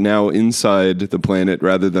are now inside the planet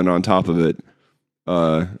rather than on top of it.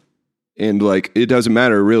 And like it doesn't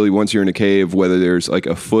matter really once you're in a cave whether there's like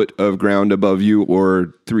a foot of ground above you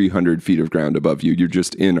or 300 feet of ground above you. You're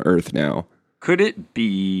just in Earth now. Could it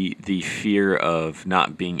be the fear of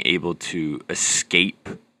not being able to escape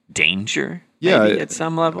danger. Yeah, maybe at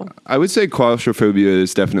some level. I would say claustrophobia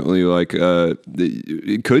is definitely like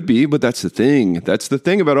it could be, but that's the thing. That's the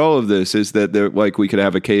thing about all of this is that like we could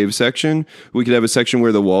have a cave section. We could have a section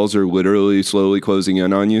where the walls are literally slowly closing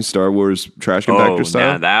in on you, Star Wars trash compactor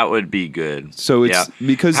style. Now that would be good. So it's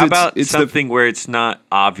because how about something where it's not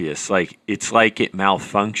obvious, like it's like it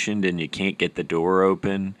malfunctioned and you can't get the door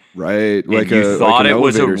open. Right, like you thought it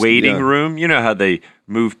was a waiting room. You know how they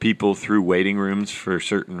move people through waiting rooms for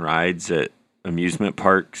certain rides at amusement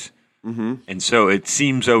parks, and so it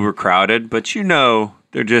seems overcrowded, but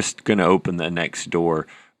they're just going to open the next door,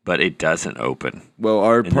 but it doesn't open. Well,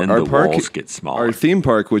 our park walls get smaller. Our theme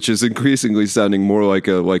park, which is increasingly sounding more like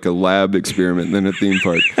a lab experiment than a theme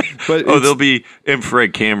park, but there'll be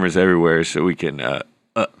infrared cameras everywhere, so we can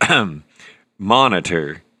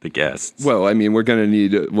monitor the guests. Well, I mean, we're going to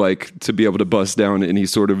need to be able to bust down any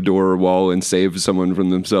sort of door or wall and save someone from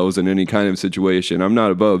themselves in any kind of situation. I'm not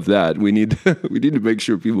above that. We need to make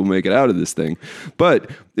sure people make it out of this thing. But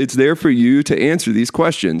it's there for you to answer these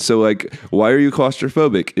questions. So why are you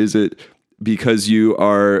claustrophobic? Is it because you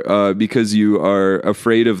are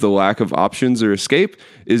afraid of the lack of options or escape?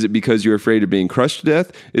 Is it because you're afraid of being crushed to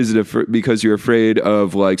death? Is it because you're afraid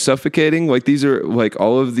of suffocating? These are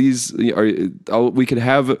all of these we could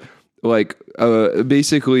have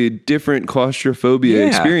basically different claustrophobia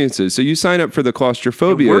experiences. So you sign up for the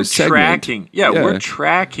claustrophobia segment. We're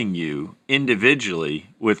tracking you individually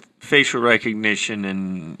with facial recognition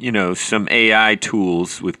and some AI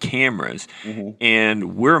tools with cameras,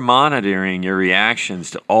 and we're monitoring your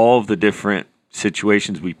reactions to all of the different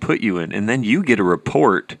situations we put you in, and then you get a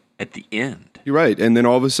report at the end. You're right. And then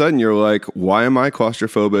all of a sudden you're like, why am I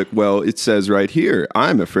claustrophobic? Well, it says right here,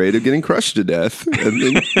 I'm afraid of getting crushed to death. And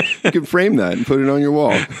then you can frame that and put it on your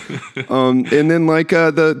wall. And then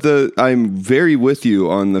I'm very with you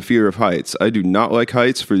on the fear of heights. I do not like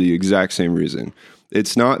heights for the exact same reason.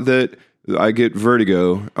 It's not that I get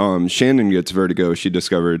vertigo. Shannon gets vertigo, she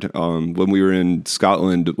discovered when we were in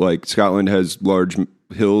Scotland. Scotland has large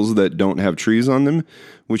hills that don't have trees on them,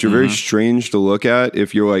 which are very strange to look at.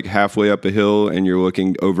 If you're halfway up a hill and you're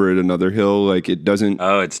looking over at another hill, it doesn't.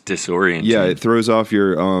 Oh, it's disorienting. Yeah, it throws off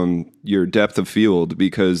your depth of field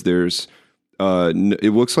because there's.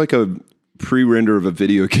 It looks like a pre-render of a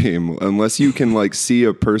video game. Unless you can see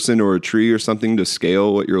a person or a tree or something to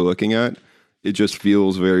scale what you're looking at, it just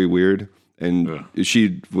feels very weird. And she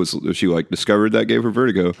discovered that gave her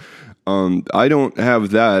vertigo. I don't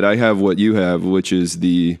have that. I have what you have, which is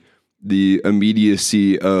the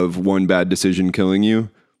immediacy of one bad decision killing you.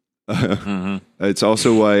 It's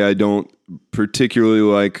also why I don't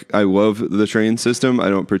particularly I love the train system. I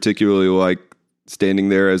don't particularly like standing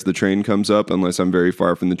there as the train comes up unless I'm very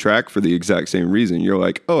far from the track for the exact same reason. You're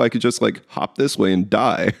like, oh, I could just hop this way and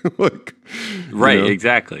die. Right,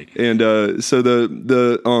 exactly. And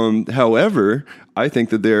so however, I think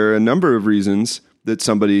that there are a number of reasons that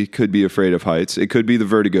somebody could be afraid of heights. It could be the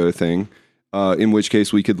vertigo thing, in which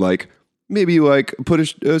case we could maybe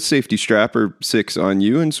put a safety strap or 6 on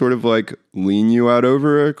you and sort of lean you out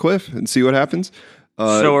over a cliff and see what happens.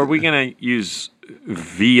 So are we going to use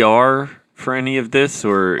VR for any of this,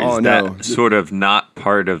 or is that sort of not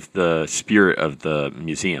part of the spirit of the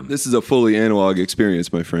museum? This is a fully analog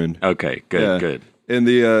experience, my friend. Okay, good. And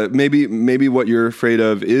the maybe what you're afraid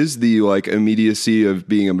of is the immediacy of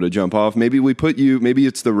being able to jump off. Maybe we put you. Maybe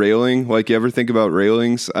it's the railing. You ever think about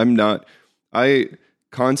railings? I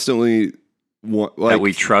constantly want that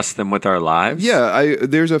we trust them with our lives. Yeah,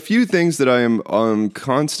 there's a few things that I am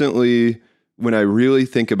constantly, when I really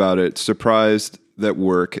think about it, surprised that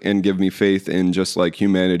work and give me faith in just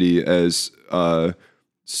humanity as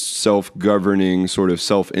self-governing, sort of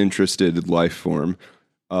self-interested life form.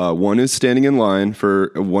 One is standing in line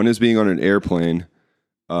one is being on an airplane,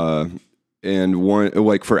 and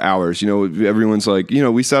one for hours. Everyone's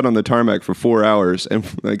we sat on the tarmac for 4 hours, and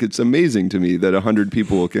it's amazing to me that 100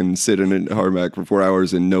 people can sit in a tarmac for 4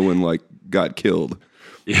 hours and no one got killed.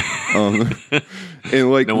 And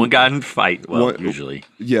no one got in fight. Usually,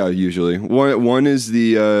 yeah, usually. One is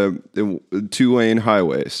the 2-lane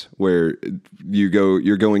highways where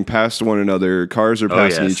you're going past one another. Cars are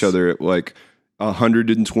passing each other at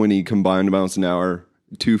 120 combined miles an hour,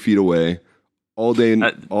 2 feet away, all day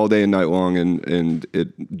and night long, and it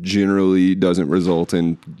generally doesn't result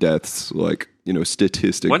in deaths.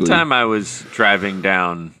 Statistically. One time I was driving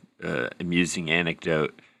down, amusing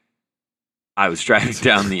anecdote. I was driving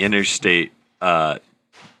down the interstate in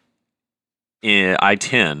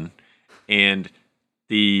I-10, and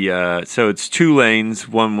so it's 2 lanes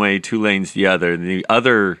one way, 2 lanes the other. And the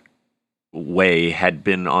other way had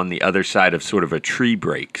been on the other side of sort of a tree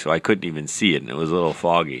break, so I couldn't even see it, and it was a little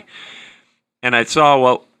foggy. And I saw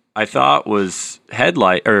what I thought was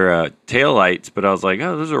headlight or tail lights, but I was like,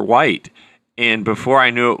 oh, those are white. And before I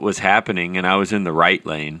knew it was happening, and I was in the right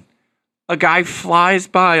lane, a guy flies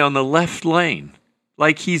by on the left lane,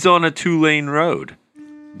 like he's on a 2-lane road,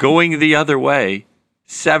 going the other way,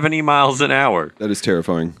 70 miles an hour. That is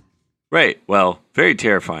terrifying. Right. Well, very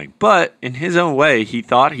terrifying. But in his own way, he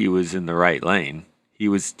thought he was in the right lane. He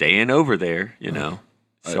was staying over there,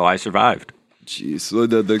 So I survived. Jeez, so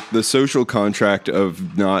the social contract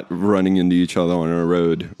of not running into each other on a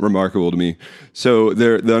road, remarkable to me. So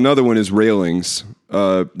another one is railings.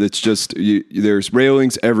 It's just there's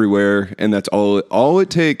railings everywhere, and that's all it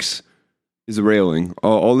takes is a railing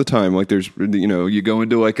all the time. Like there's you go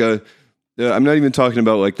into like a. I'm not even talking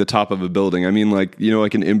about like the top of a building. I mean like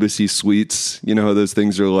like an embassy suites. You know how those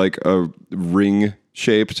things are like a ring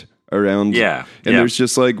shaped around. Yeah, and there's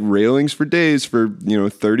just like railings for days for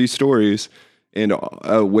 30 stories. And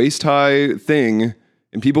a waist-high thing,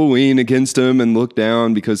 and people lean against them and look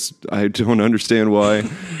down because I don't understand why.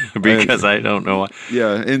 I don't know why.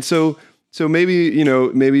 Yeah, and so maybe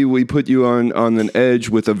maybe we put you on an edge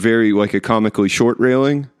with a very like a comically short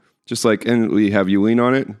railing, just like, and we have you lean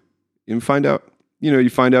on it and find out. You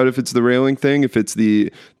find out if it's the railing thing, if it's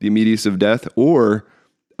the immediacy of death, or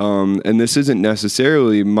and this isn't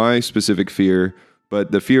necessarily my specific fear,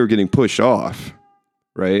 but the fear of getting pushed off.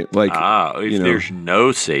 Right, like if there's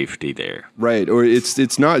no safety there, right? Or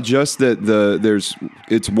it's not just that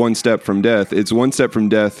it's one step from death. It's one step from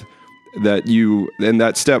death and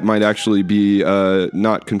that step might actually be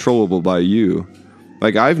not controllable by you.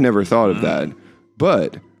 Like I've never thought of that,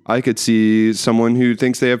 but I could see someone who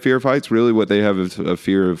thinks they have fear of heights. Really, what they have is a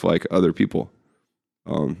fear of like other people.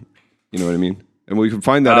 You know what I mean? And we can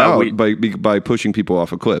find that out by pushing people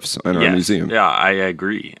off of cliffs in our museum. Yeah, I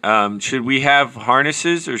agree. Should we have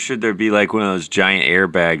harnesses, or should there be like one of those giant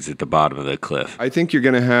airbags at the bottom of the cliff? I think you're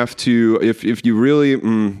going to have to, if you really,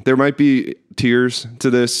 there might be tiers to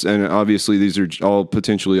this, and obviously these are all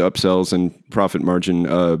potentially upsells and profit margin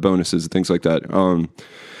bonuses and things like that.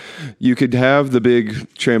 You could have the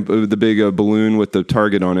big balloon with the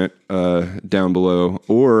target on it down below,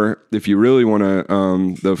 or if you really want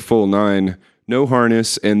to, the full 9. No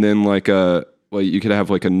harness, and then you could have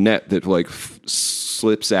like a net that like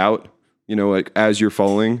slips out, like as you're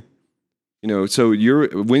falling, so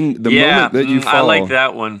moment that you fall. I like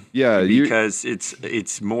that one. Yeah, because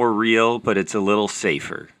it's more real, but it's a little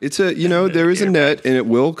safer. It's there is a net, and it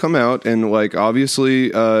will come out, and like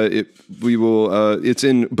obviously, it's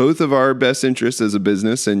in both of our best interests as a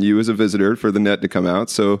business and you as a visitor for the net to come out.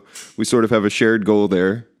 So we sort of have a shared goal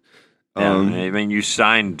there. I mean, you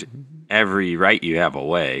signed every right you have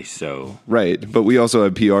away, so right, but we also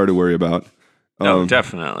have PR to worry about.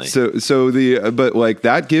 Definitely. But like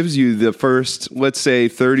that gives you the first, let's say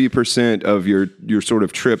 30% of your sort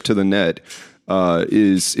of trip to the net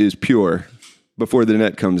is pure before the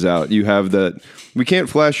net comes out. You have that. We can't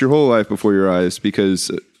flash your whole life before your eyes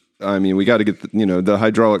because I mean we got to get the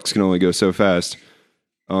hydraulics can only go so fast.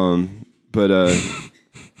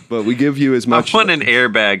 But we give you as much. I want an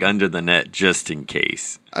airbag under the net just in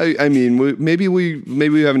case. I mean, maybe we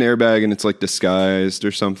have an airbag and it's like disguised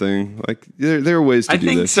or something. Like there are ways to do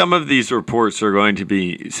this. I think some of these reports are going to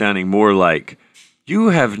be sounding more like you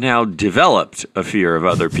have now developed a fear of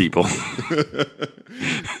other people.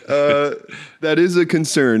 That is a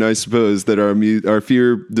concern, I suppose, that our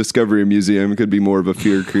fear discovery museum could be more of a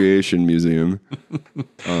fear creation museum.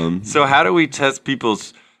 So how do we test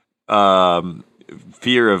people's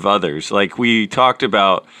fear of others? Like we talked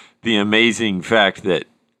about the amazing fact that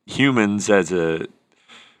humans as an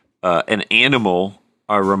animal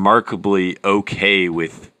are remarkably okay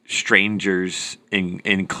with strangers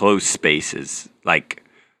in close spaces. Like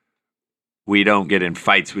we don't get in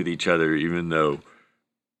fights with each other, even though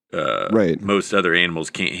most other animals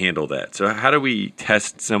can't handle that. So how do we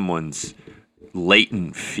test someone's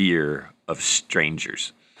latent fear of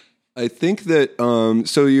strangers? I think that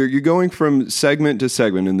so you're going from segment to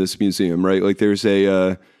segment in this museum, right? Like there's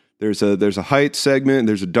a height segment,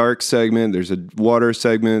 there's a dark segment, there's a water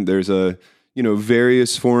segment, there's a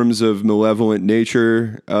various forms of malevolent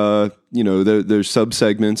nature. There's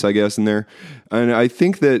subsegments, I guess, in there, and I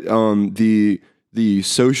think that the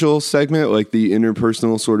social segment, like the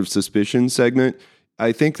interpersonal sort of suspicion segment,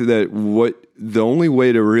 I think that the only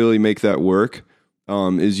way to really make that work.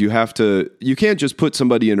 Is you can't just put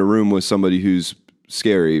somebody in a room with somebody who's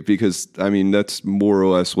scary because I mean that's more or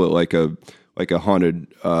less what like a haunted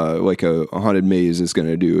maze is going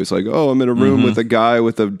to do. It's like, oh, I'm in a room with a guy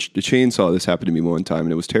with a chainsaw. This happened to me one time,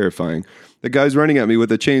 and it was terrifying. The guy's running at me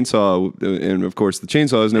with a chainsaw, and of course, the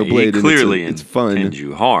chainsaw has no blade. He clearly it's fun. intends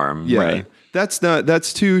you harm. Yeah, right.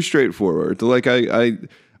 That's too straightforward. Like I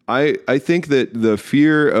think that the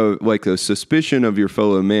fear of like the suspicion of your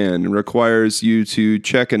fellow man requires you to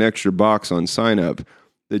check an extra box on sign up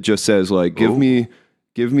that just says like, give me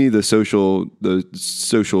the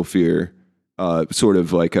social fear, sort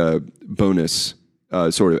of like a bonus,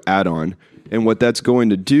 sort of add-on. And what that's going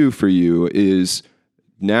to do for you is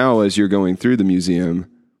now, as you're going through the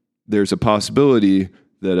museum, there's a possibility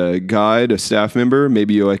that a guide, a staff member,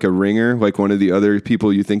 maybe like a ringer, like one of the other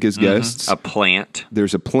people you think is guests. A plant.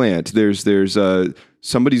 There's a plant. There's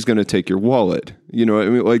somebody's going to take your wallet. You know what I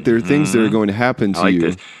mean? Like there are things that are going to happen to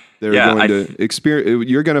you. They're going to experience.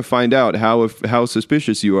 You're going to find out how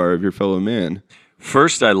suspicious you are of your fellow man.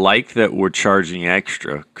 First, I like that we're charging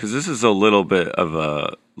extra because this is a little bit of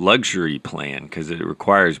a luxury plan because it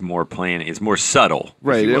requires more planning. It's more subtle.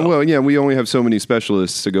 Right. And well, yeah, we only have so many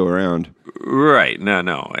specialists to go around. Right.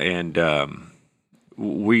 No. And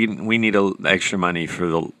we need extra money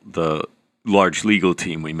for the large legal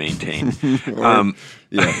team we maintain.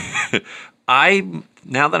 Yeah.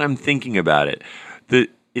 Now that I'm thinking about it,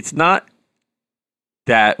 it's not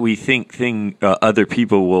that we think other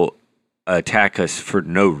people will attack us for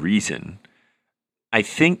no reason. I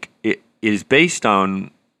think it is based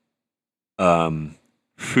on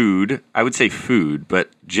food. I would say food, but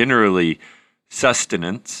generally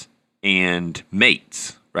sustenance and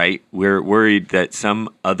mates, right? We're worried that some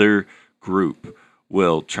other group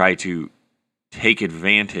will try to take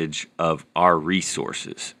advantage of our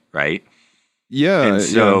resources, right? Yeah. And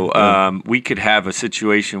so we could have a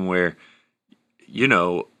situation where,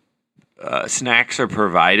 snacks are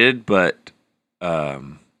provided, but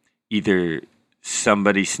either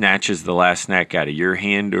somebody snatches the last snack out of your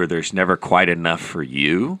hand or there's never quite enough for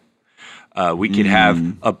you. We could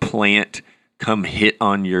have a plant come hit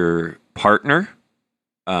on your partner.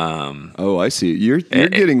 I see. You're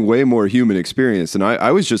getting way more human experience, and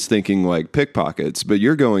I was just thinking like pickpockets, but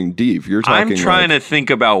you're going deep. You're talking. I'm trying to think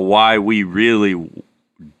about why we really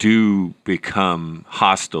do become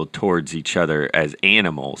hostile towards each other as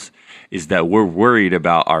animals. Is that we're worried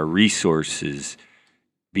about our resources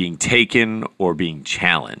being taken or being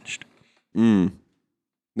challenged.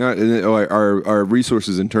 Not our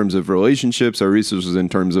resources in terms of relationships, our resources in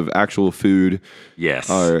terms of actual food. Yes.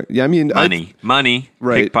 Money, right?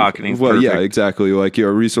 Pickpocketing. Well, perfect. yeah, exactly. Like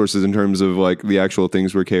your resources in terms of like the actual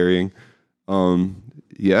things we're carrying.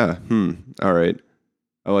 Yeah. All right.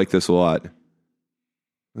 I like this a lot.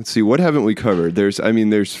 Let's see. What haven't we covered?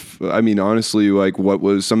 Honestly, like what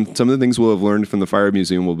was some of the things we'll have learned from the Fire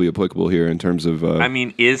Museum will be applicable here in terms of.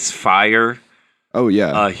 Is fire? Oh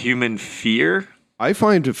yeah. A human fear? I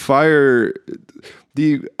find fire.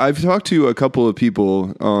 I've talked to a couple of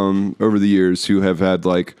people over the years who have had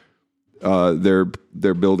like their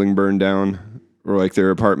building burned down or like their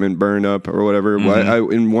apartment burned up or whatever.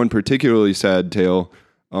 In one particularly sad tale,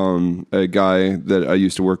 a guy that I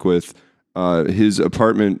used to work with, his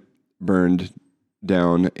apartment burned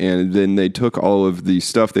down, and then they took all of the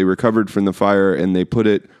stuff they recovered from the fire and they put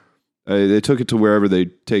it. They took it to wherever they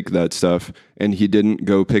take that stuff, and he didn't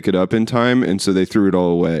go pick it up in time, and so they threw it all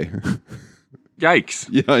away. Yikes!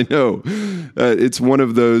 Yeah, I know. It's one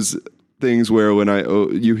of those things where when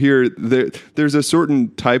you hear there's a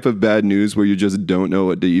certain type of bad news where you just don't know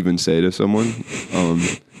what to even say to someone.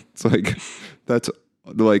 It's like that's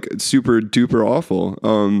like super duper awful.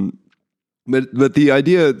 But the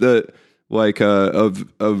idea that like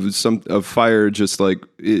of fire just like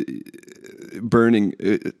burning.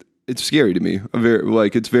 It's scary to me.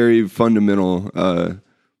 It's very fundamental.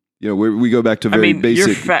 We go back to very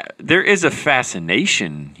basic. There is a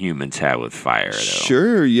fascination humans have with fire, though.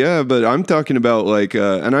 Sure, yeah, but I'm talking about like,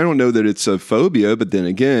 and I don't know that it's a phobia, but then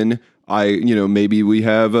again, maybe we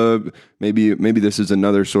have maybe this is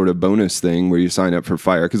another sort of bonus thing where you sign up for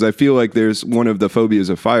fire, because I feel like there's one of the phobias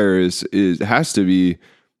of fire is has to be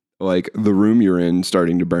like the room you're in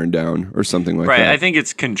starting to burn down or something like that. Right. I think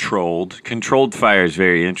it's controlled. Controlled fire is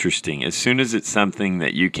very interesting. As soon as it's something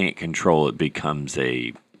that you can't control, it becomes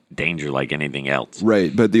a danger like anything else.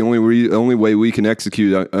 Right. But the only way we can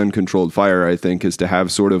execute uncontrolled fire, I think, is to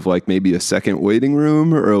have sort of like maybe a second waiting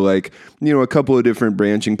room or like, a couple of different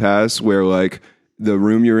branching paths where like the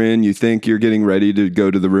room you're in, you think you're getting ready to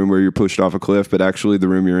go to the room where you're pushed off a cliff, but actually the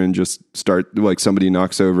room you're in just somebody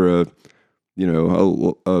knocks over I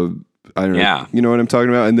don't know. Yeah. You know what I'm talking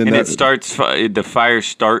about? And then it starts, the fire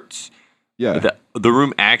starts Yeah. The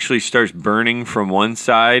room actually starts burning from one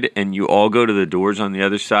side, and you all go to the doors on the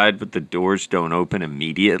other side, but the doors don't open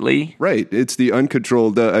immediately. Right. It's the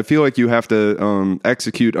uncontrolled. I feel like you have to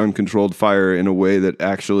execute uncontrolled fire in a way that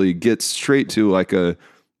actually gets straight to like a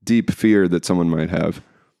deep fear that someone might have.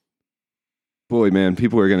 Boy, man,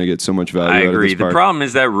 people are going to get so much value I out of agree. this park. The problem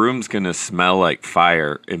is that room's going to smell like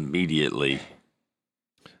fire immediately.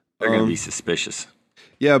 They're going to be suspicious.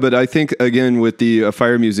 Yeah, but I think, again, with the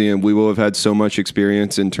fire museum, we will have had so much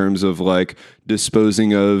experience in terms of like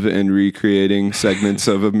disposing of and recreating segments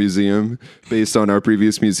of a museum based on our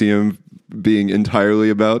previous museum being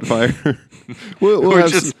entirely about fire. We're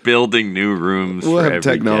just building new rooms. We'll for have every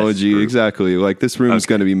technology, guest exactly. Like this room is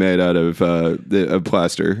going to be made out of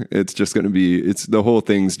plaster. It's just going to be. The whole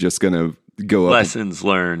thing's just going to go up. Lessons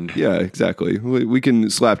learned. Yeah, exactly. We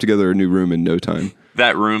can slap together a new room in no time.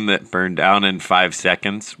 That room that burned down in 5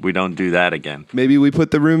 seconds, we don't do that again. Maybe we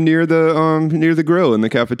put the room near the grill in the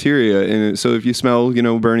cafeteria, and so if you smell,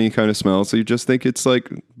 burny kind of smell, so you just think it's like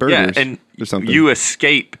burgers or something. You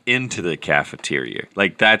escape into the cafeteria.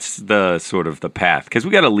 Like that's the sort of the path, because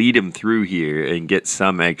we got to lead him through here and get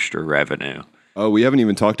some extra revenue. Oh, we haven't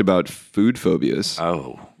even talked about food phobias.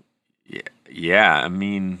 Oh, yeah. I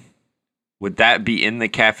mean, would that be in the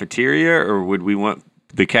cafeteria, or would we want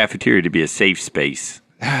the cafeteria to be a safe space?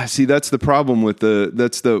 See, that's the problem with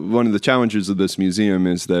one of the challenges of this museum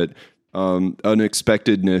is that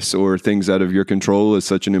unexpectedness or things out of your control is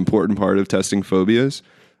such an important part of testing phobias.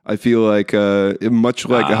 I feel like much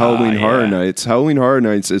like Halloween Horror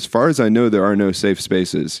Nights, as far as I know, there are no safe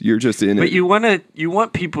spaces. You're just in it. But you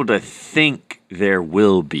want people to think there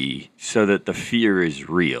will be, so that the fear is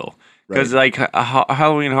real. Because like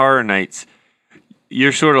Halloween Horror Nights,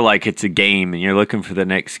 you're sort of like it's a game and you're looking for the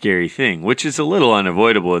next scary thing, which is a little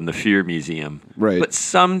unavoidable in the Fear Museum. Right. But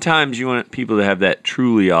sometimes you want people to have that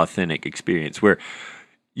truly authentic experience where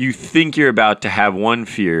you think you're about to have one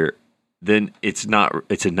fear, then it's not,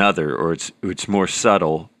 it's another, or it's more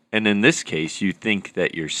subtle. And in this case, you think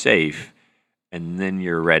that you're safe, and then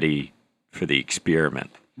you're ready for the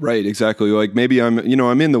experiment. Right, exactly. Like maybe I'm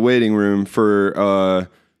in the waiting room for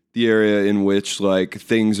the area in which like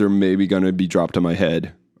things are maybe going to be dropped on my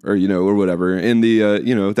head or whatever. And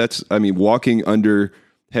the walking under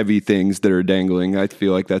heavy things that are dangling, I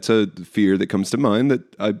feel like that's a fear that comes to mind that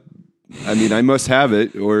I must have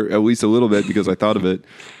it, or at least a little bit, because I thought of it.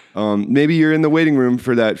 Maybe you're in the waiting room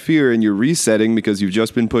for that fear and you're resetting because you've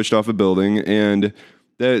just been pushed off a building, and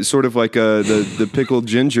that's sort of like the pickled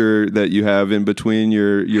ginger that you have in between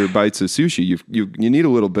your bites of sushi. You need a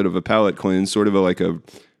little bit of a palate cleanse, sort of like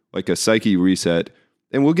a psyche reset,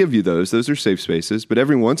 and we'll give you those. Those are safe spaces, but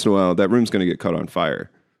every once in a while, that room's going to get caught on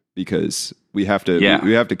fire because we have to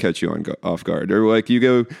we have to catch you off guard. Or like you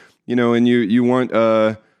go, and you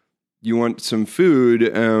want some food,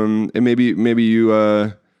 and maybe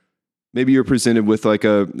you're presented with like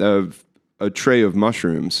a tray of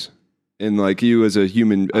mushrooms, and like you as a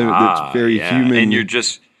human, it's very human, and you're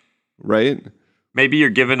just right. Maybe you're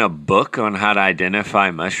given a book on how to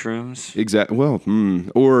identify mushrooms. Exactly. Well,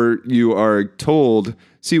 or you are told.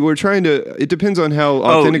 See, we're trying to. It depends on how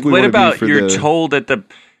authentic we want to be. What about you're told at the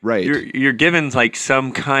right? You're given like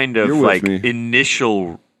some kind of like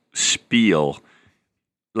initial spiel,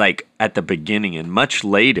 like at the beginning, and much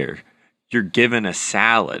later, you're given a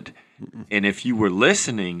salad. And if you were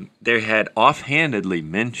listening, they had offhandedly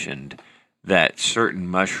mentioned that certain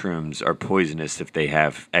mushrooms are poisonous if they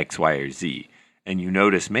have X, Y, or Z. And you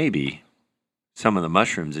notice maybe some of the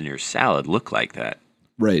mushrooms in your salad look like that.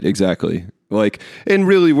 Right, exactly. Like, and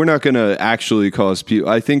really, we're not going to actually cause people.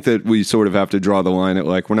 I think that we sort of have to draw the line at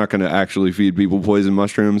like, we're not going to actually feed people poison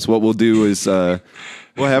mushrooms. What we'll do is we'll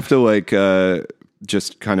have to like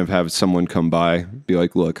just kind of have someone come by, be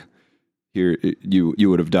like, look, here, you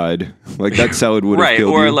would have died. Like that salad would have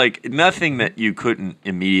killed you. Right, or like nothing that you couldn't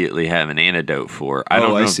immediately have an antidote for. I don't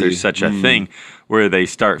know if there's such a thing where they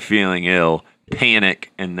start feeling ill,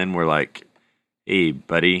 panic, and then we're like, hey,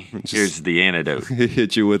 buddy, here's the antidote.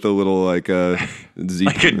 Hit you with a little like a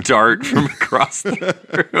dart from across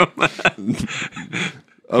the room.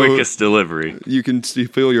 Quickest delivery. You can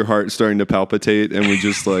feel your heart starting to palpitate, and we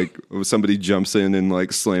just like somebody jumps in and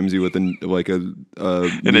like slams you with a needle in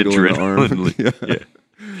the arm.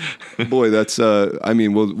 Yeah. Boy, that's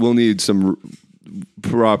we'll need some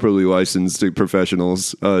properly licensed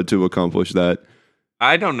professionals to accomplish that.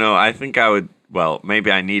 I don't know. I think I would. Well,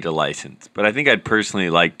 maybe I need a license, but I think I'd personally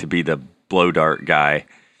like to be the blow dart guy.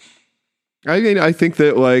 I mean, I think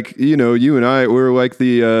that like you and I were like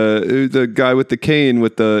the guy with the cane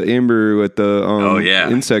with the amber with the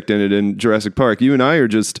insect in it in Jurassic Park. You and I are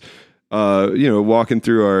just walking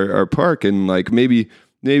through our park, and like maybe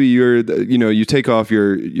you're, you take off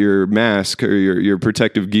your mask or your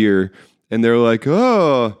protective gear, and they're like,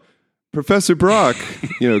 oh, Professor Brock,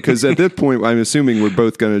 because at that point, I'm assuming we're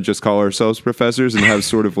both going to just call ourselves professors and have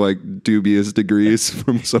sort of like dubious degrees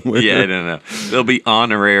from somewhere. Yeah, I don't know. They'll be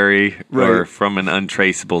honorary or Right. from an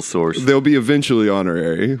untraceable source. They'll be eventually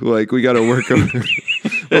honorary. Like, we got to work over.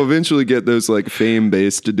 We'll eventually get those like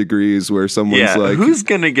fame-based degrees where someone's like, who's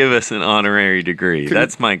going to give us an honorary degree?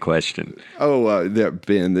 That's my question. "Oh,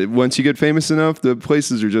 Ben, once you get famous enough, the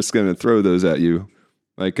places are just going to throw those at you."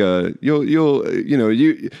 Like it's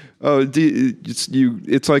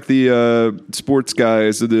like the sports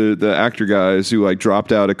guys, the actor guys who like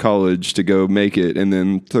dropped out of college to go make it, and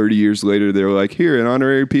then 30 years later they were like, here, an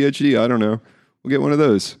honorary PhD. I don't know, we'll get one of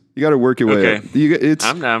those. You got to work your way up.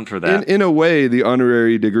 I'm down for that. In a way, the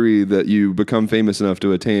honorary degree that you become famous enough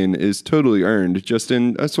to attain is totally earned, just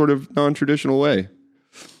in a sort of non-traditional way.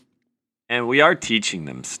 And we are teaching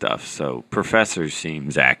them stuff, so professor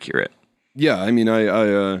seems accurate. Yeah, I mean,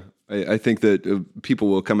 I think that people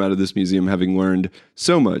will come out of this museum having learned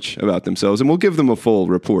so much about themselves, and we'll give them a full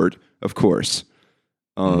report, of course.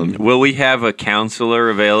 Will we have a counselor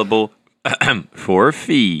available for a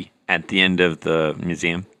fee at the end of the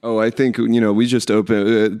museum? Oh, I think, we just open,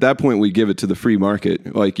 at that point we give it to the free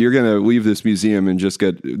market. Like, you're going to leave this museum and just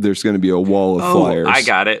there's going to be a wall of flyers. I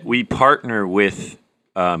got it. We partner with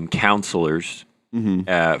counselors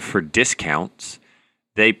for discounts.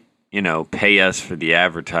 They pay us for the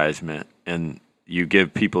advertisement, and you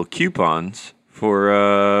give people coupons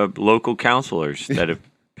for local counselors that have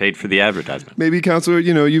paid for the advertisement. Maybe, counselor,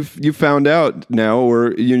 you've found out now,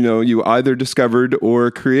 or you either discovered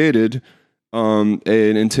or created an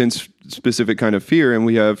intense specific kind of fear, and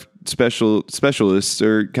we have specialists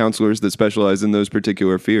or counselors that specialize in those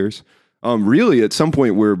particular fears. Really, at some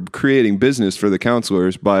point, we're creating business for the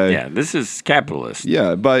counselors by... Yeah, this is capitalist.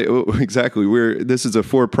 Yeah, exactly. This is a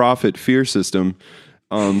for-profit fear system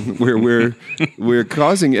where we're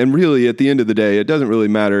causing... And really, at the end of the day, it doesn't really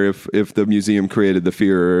matter if the museum created the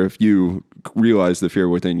fear or if you realize the fear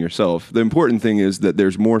within yourself. The important thing is that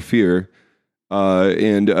there's more fear,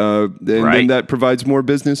 and then that provides more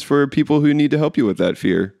business for people who need to help you with that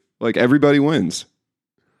fear. Like, everybody wins.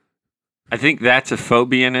 I think that's a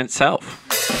phobia in itself.